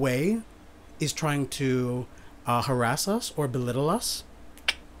no way is trying to harass us or belittle us,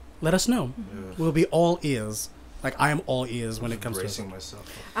 let us know. We'll be all ears. Like, I am all ears when it comes to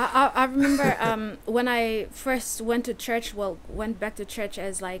myself. I remember when I first went back to church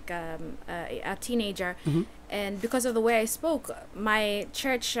as like a teenager, and because of the way I spoke, my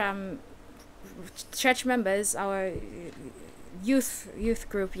church members, our youth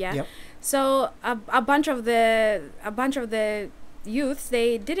group, so a bunch of the youths,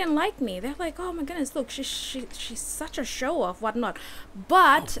 they didn't like me. They're like, oh my goodness, look, she's such a show off, whatnot.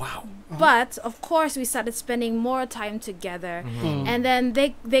 But but of course we started spending more time together, and then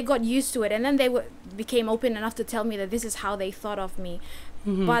they got used to it, and then they became open enough to tell me that this is how they thought of me.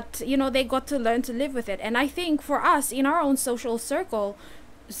 But they got to learn to live with it. And I think for us in our own social circles,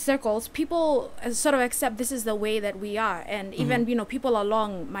 people sort of accept this is the way that we are. And even people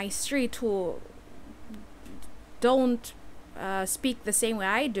along my street who don't speak the same way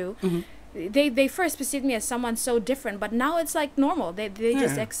I do, they first perceived me as someone so different, but now it's like normal. They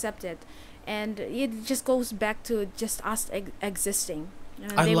just accept it, and it just goes back to just us existing.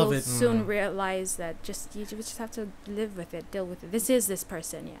 They will soon realize that you just have to live with it, deal with it. This is this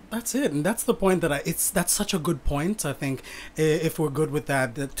person. That's it. And that's the point that's such a good point, I think, if we're good with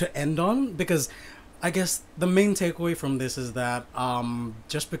that to end on, because I guess the main takeaway from this is that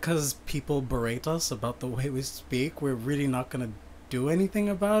just because people berate us about the way we speak, we're really not going to do anything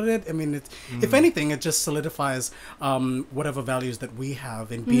about it. I mean, if anything, it just solidifies whatever values that we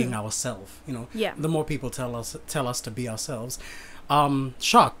have in being ourselves. You know, the more people tell us to be ourselves.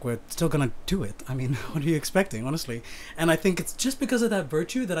 Shock, we're still gonna do it. I mean, what are you expecting, honestly? And I think it's just because of that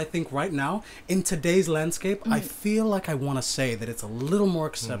virtue that I think right now, in today's landscape, I feel like I want to say that it's a little more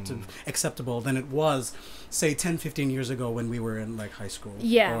acceptable than it was, say, 10, 15 years ago when we were in, like, high school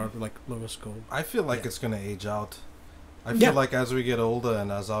or, like, lower school. I feel like it's gonna age out. I feel like as we get older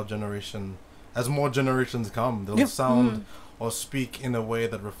and as more generations come, they'll sound or speak in a way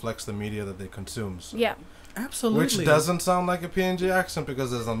that reflects the media that they consume. So. Yeah. Absolutely. Which doesn't sound like a PNG accent because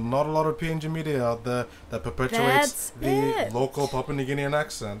there's not a lot of PNG media out there that perpetuates the local Papua New Guinean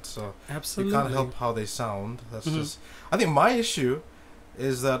accent. So you can't help how they sound. That's just... I think my issue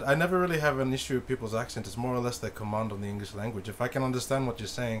is that I never really have an issue with people's accent. It's more or less their command on the English language. If I can understand what you're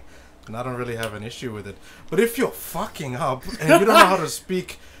saying, then I don't really have an issue with it. But if you're fucking up and you don't know how to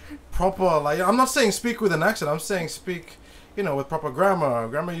speak proper... like, I'm not saying speak with an accent. I'm saying speak... you know, with proper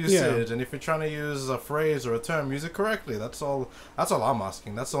grammar usage, and if you're trying to use a phrase or a term, use it correctly. That's all I'm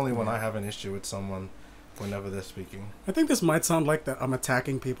asking. That's only when I have an issue with someone whenever they're speaking. I think this might sound like that I'm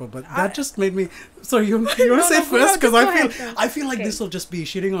attacking people, but that just made me... Sorry, you want to say first? Because I feel like this will just be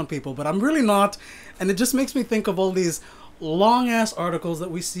shitting on people, but I'm really not. And it just makes me think of all these long-ass articles that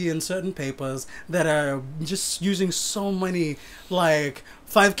we see in certain papers that are just using so many, like,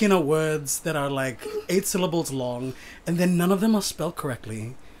 5 kina words that are, like, 8 syllables long, and then none of them are spelled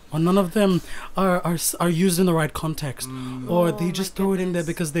correctly, or none of them are used in the right context, or they just throw it in there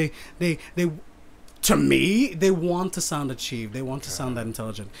because they to me, they want to sound achieved. They want to sound that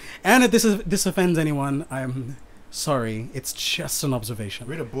intelligent. And if this offends anyone, I'm sorry. It's just an observation.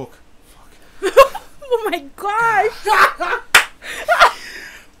 Read a book. Oh my gosh!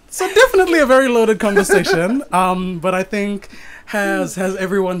 So definitely a very loaded conversation. But I think has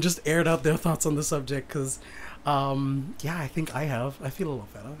everyone just aired out their thoughts on the subject? Because, I think I have. I feel a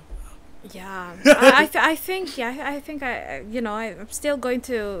lot better. Yeah, I think I'm still going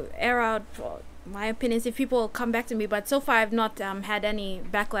to air out my opinions if people come back to me, but so far I've not had any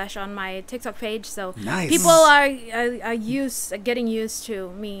backlash on my TikTok page, so nice. People are getting used to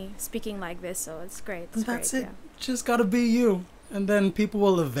me speaking like this, so it's great. That's it. Just gotta be you, and then people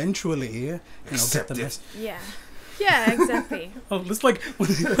will eventually get the message. Yeah, exactly. Oh, it's like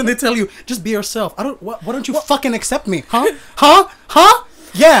when they tell you just be yourself. Why don't you fucking accept me? Huh?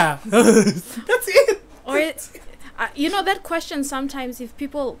 Yeah. That's it. Or that question sometimes, if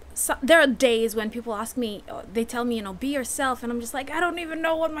people, there are days when people ask me, they tell me, be yourself, and I'm just like, I don't even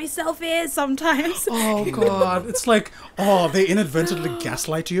know what myself is sometimes. Oh God, it's like, they inadvertently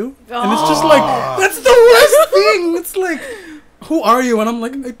gaslight you, and it's just like, that's the worst thing. It's like, who are you? And I'm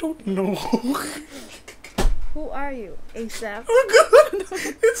like, I don't know. Who are you, ASAP? Oh God,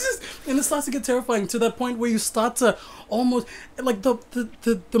 it's just, and it starts to get terrifying to that point where you start to almost, like,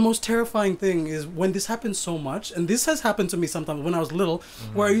 the most terrifying thing is when this happens so much, and this has happened to me sometimes when I was little,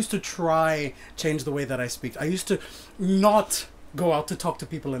 where I used to try change the way that I speak. I used to not go out to talk to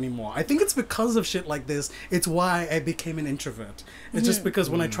people anymore. I think it's because of shit like this. It's why I became an introvert. It's just because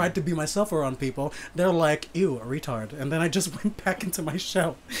when I tried to be myself around people, they're like, ew, a retard. And then I just went back into my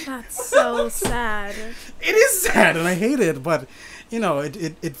shell. That's so sad. It is sad, and I hate it, but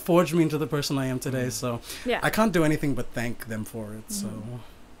it forged me into the person I am today. So I can't do anything but thank them for it. So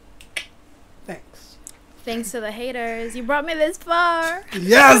thanks. Thanks to the haters. You brought me this far.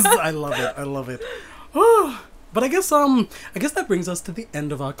 Yes, I love it. Oh. But I guess that brings us to the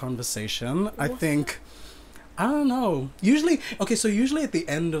end of our conversation. I think, I don't know. Usually at the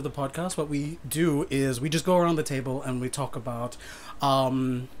end of the podcast, what we do is we just go around the table and we talk about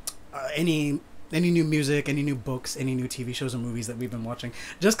any new music, any new books, any new TV shows or movies that we've been watching.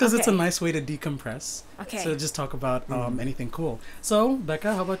 Just because it's a nice way to decompress. Okay. So just talk about anything cool. So,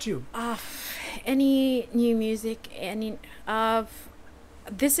 Becca, how about you? Any new music,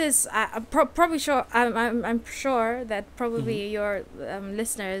 this is probably sure. I'm sure that probably your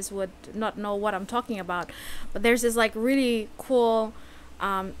listeners would not know what I'm talking about, but there's this like really cool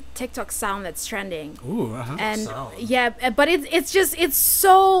TikTok sound that's trending. Ooh, and sound. But it's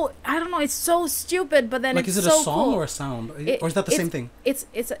so, I don't know, it's so stupid, but then like, it's is it so a song cool. or a sound, or is that the same thing?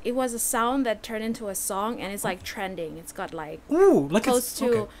 It was a sound that turned into a song, and it's like trending. It's got like close to.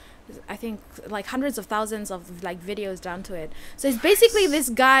 Okay. I think like hundreds of thousands of like videos down to it. So it's basically this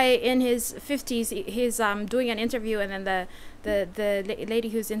guy in his 50s. He's doing an interview, and then the lady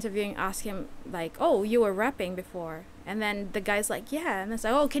who's interviewing asked him like, "Oh, you were rapping before?" And then the guy's like, "Yeah." And it's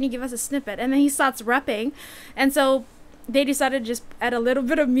like, "Oh, can you give us a snippet?" And then he starts rapping, and so they decided to just add a little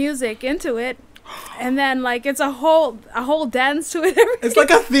bit of music into it. And then like it's a whole dance to it. It's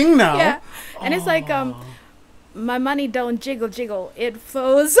like a thing now. Yeah, and it's like my money don't jiggle jiggle, it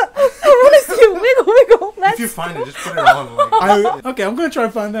flows. I want to see wiggle wiggle. If you find it, just put it on. Like, Okay, I'm gonna try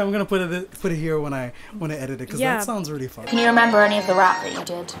to find that. I'm gonna put it here when I edit it because that sounds really fun. Can you remember any of the rap that you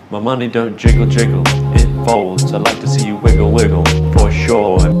did? My money don't jiggle jiggle, it folds. I like to see you wiggle wiggle, for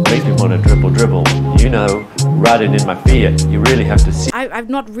sure. It makes me wanna dribble dribble. You know, riding in my Fiat, you really have to see. I've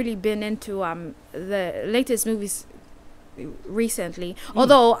not really been into the latest movies recently,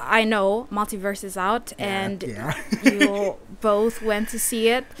 although I know Multiverse is out and you both went to see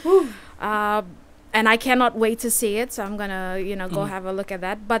it, and I cannot wait to see it, so I'm gonna go have a look at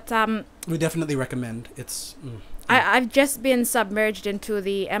that. But we definitely recommend. It's I've just been submerged into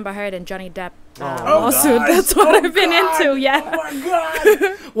the Amber Heard and Johnny Depp lawsuit. That's what I've been into. Yeah. Oh my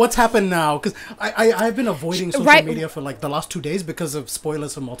god. What's happened now? Because I've been avoiding social media for like the last 2 days because of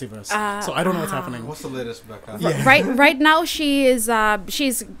spoilers for Multiverse. So I don't know what's happening. what's the latest, Becca? Yeah. Right now she is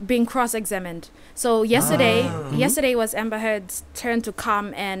she's being cross-examined. So yesterday was Amber Heard's turn to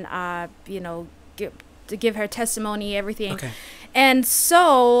come and give her testimony, everything. Okay. And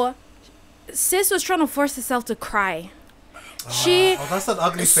so sis was trying to force herself to cry. That's that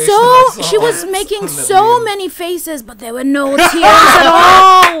ugly face. She was making so many faces, but there were no tears at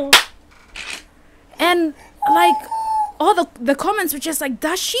all. And like all the comments were just like,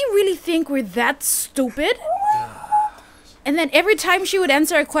 does she really think we're that stupid? And then every time she would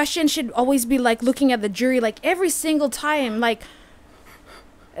answer a question, she'd always be like looking at the jury, like every single time, like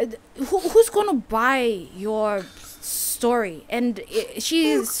who's gonna buy your story? And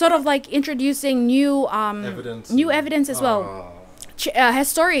she's sort of like introducing new evidence as well. Her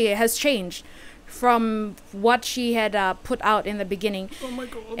story has changed from what she had put out in the beginning. Oh my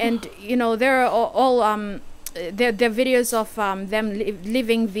god. And there are all there are videos of them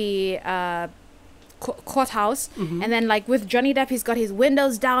leaving the courthouse, and then like with Johnny Depp, he's got his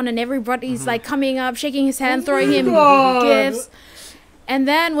windows down and everybody's like coming up, shaking his hand, throwing him gifts. And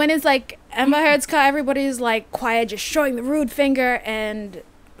then when it's like Amber Heard's car, everybody's like quiet, just showing the rude finger, and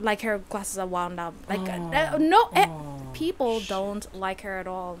like her glasses are wound up. Like people don't like her at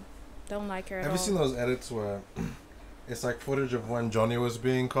all. Don't like her at all. Have you seen those edits where it's like footage of when Johnny was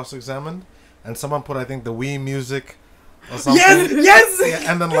being cross-examined, and someone put, I think, the Wii music or something? Yes. Yeah,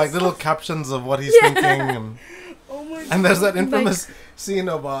 and then like little captions of what he's thinking, and and there's that infamous scene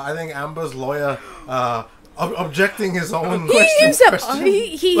of I think Amber's lawyer objecting his own question.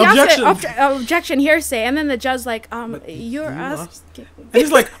 He objection, hearsay, and then the judge like you're asked, and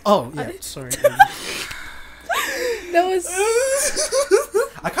he's like, oh yeah, sorry. That was.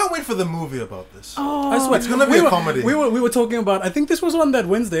 I can't wait for the movie about this. I swear It's gonna be a comedy. We were talking about. I think this was on that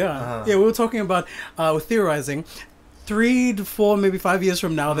Wednesday. Yeah, we were talking about theorizing. 3 to 4, maybe 5 years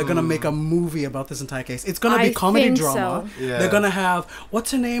from now, they're gonna make a movie about this entire case. It's gonna be comedy drama. So. Yeah. They're gonna have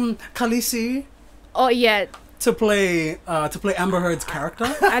what's her name, Khaleesi. Oh yeah. To play Amber Heard's character.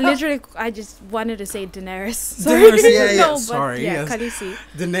 I just wanted to say Daenerys. Daenerys, No, sorry, yeah, yes. Khaleesi.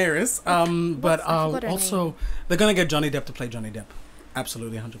 Daenerys. But forgot her also name. they're gonna get Johnny Depp to play Johnny Depp.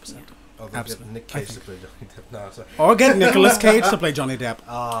 Absolutely, 100%. Oh, Absolutely. Nick Cage to play Johnny Depp. No, sorry. Or get Nicolas Cage to play Johnny Depp.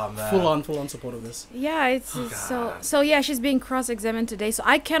 Oh man. Full on support of this. Yeah, it's so yeah, she's being cross-examined today. So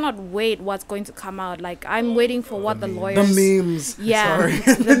I cannot wait what's going to come out. Like I'm waiting for what the lawyers. The memes. Yeah, Sorry.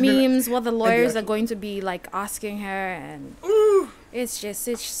 the memes. What the lawyers are going to be like asking her, and it's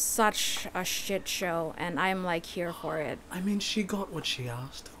such a shit show, and I'm like here for it. I mean, she got what she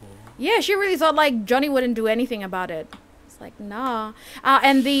asked for. Yeah, she really thought like Johnny wouldn't do anything about it. Like nah,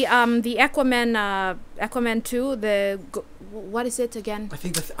 and the Aquaman 2, what is it again? I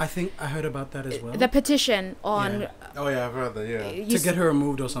think I heard about that as well. The petition on Oh yeah, I've heard that. Yeah. to get her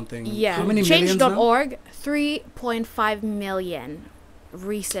removed or something. Yeah, How many millions now? Change.org, 3.5 million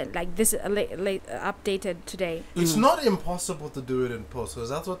recent, like this late updated today. It's not impossible to do it in post, because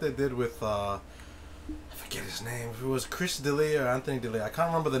that's what they did with I forget his name. If it was Chris D'Elia or Anthony D'Elia, I can't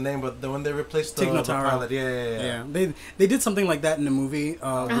remember the name, but when they replaced the pilot, yeah. They did something like that in the movie.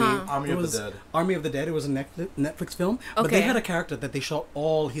 Army of the Dead. Army of the Dead. It was a Netflix film, but they had a character that they shot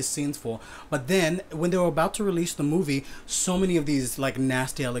all his scenes for. But then when they were about to release the movie, so many of these like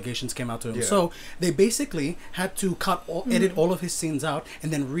nasty allegations came out to him. Yeah. So they basically had to edit all of his scenes out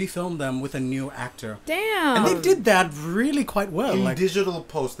and then refilm them with a new actor. Damn. And they did that really quite well. In Like digital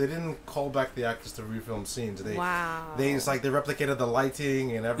post, they didn't call back the actors to refilm scenes. Wow. They replicated the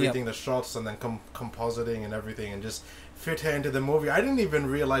lighting and everything, the shots, and then compositing and everything, and just fit her into the movie. I didn't even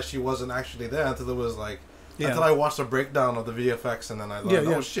realize she wasn't actually there until it was like until I watched a breakdown of the VFX, and then I learned,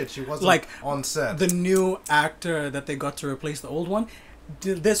 oh shit, she wasn't like on set. The new actor that they got to replace the old one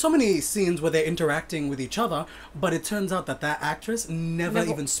there's so many scenes where they're interacting with each other, but it turns out that actress never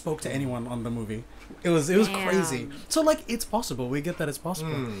even spoke to anyone on the movie. It was crazy. So like, it's possible. We get that it's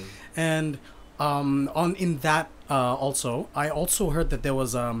possible. And in that also, I also heard that there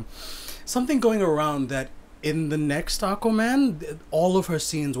was something going around that in the next Aquaman, all of her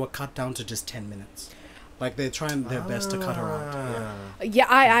scenes were cut down to just 10 minutes. Like, they're trying their best to cut her out. Yeah,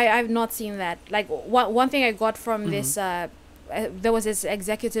 I've not seen that. Like, one thing I got from this, there was this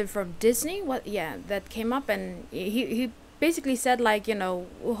executive from Disney, that came up, and he basically said, like, you know,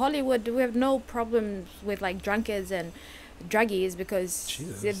 Hollywood, we have no problems with, like, drunkards and druggies because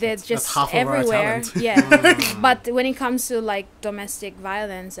they're just everywhere. But when it comes to, like, domestic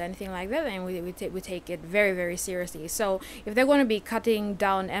violence or anything like that, then we take it very, very seriously. So if they're going to be cutting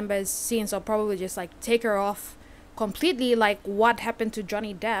down Amber's scenes, or probably just, like, take her off completely, like what happened to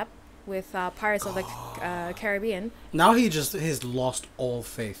Johnny Depp with Pirates of the Caribbean. Now he's lost all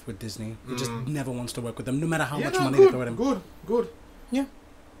faith with Disney. He just never wants to work with them, no matter how much money they throw at him. Good.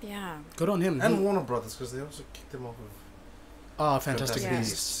 Yeah. Good on him. And Warner Brothers, because they also kicked him off of Fantastic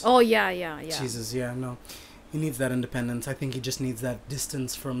Beasts. Oh yeah. Jesus, no. He needs that independence. I think he just needs that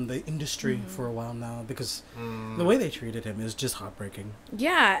distance from the industry for a while now, because the way they treated him is just heartbreaking.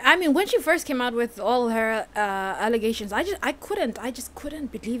 Yeah, I mean, when she first came out with all her allegations, I just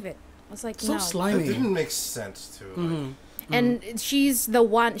couldn't believe it. I was like, so slimy. It didn't make sense to. And she's the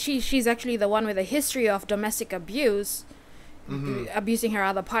one. She's actually the one with a history of domestic abuse, abusing her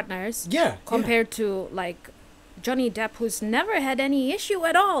other partners. Yeah. Compared to like Johnny Depp, who's never had any issue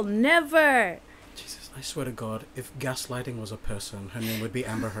at all. Never. Jesus, I swear to God, if gaslighting was a person, her name would be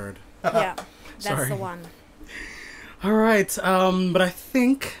Amber Heard. Yeah, that's the one. All right, but I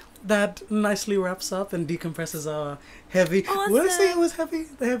think that nicely wraps up and decompresses our heavy. Awesome. Would I say it was heavy?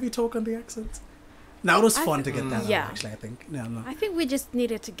 The heavy talk on the accents. Now it was fun to get that out. Actually, I think. No. I think we just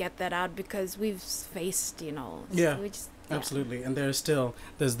needed to get that out because we've faced, you know. Yeah. Absolutely, and there's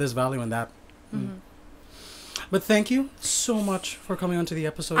value in that. But thank you so much for coming onto the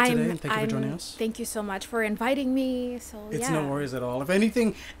episode today, and thank you for joining us. Thank you so much for inviting me. It's no worries at all. If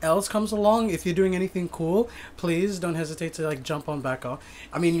anything else comes along, if you're doing anything cool, please don't hesitate to like jump on back off.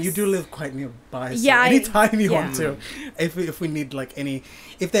 I mean, you do live quite nearby, so anytime you want to. If we need like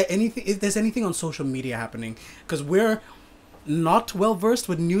if there's anything on social media happening, because we're not well versed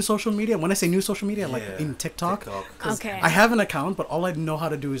with new social media. When I say new social media, like in TikTok. Okay. I have an account, but all I know how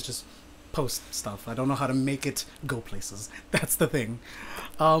to do is just post stuff. I don't know how to make it go places. That's the thing.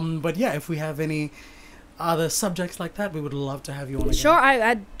 But yeah, if we have any other subjects like that, we would love to have you on again. Sure,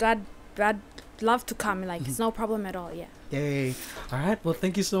 I'd love to come. Like, it's no problem at all. Yeah. Yay. All right. Well,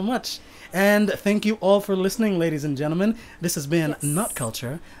 thank you so much. And thank you all for listening, ladies and gentlemen. This has been Not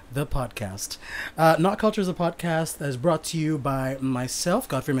Culture, the podcast. Not Culture is a podcast that is brought to you by myself,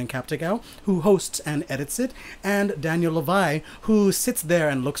 Godfrey Mankaptigau, who hosts and edits it, and Daniel Levi, who sits there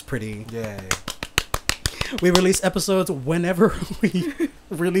and looks pretty. Yay. We release episodes whenever we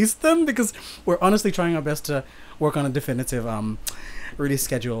release them, because we're honestly trying our best to work on a definitive release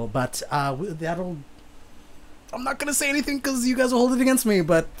schedule. But I'm not going to say anything because you guys will hold it against me.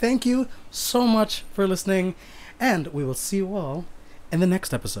 But thank you so much for listening, and we will see you all in the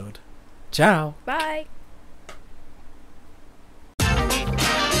next episode. Ciao. Bye.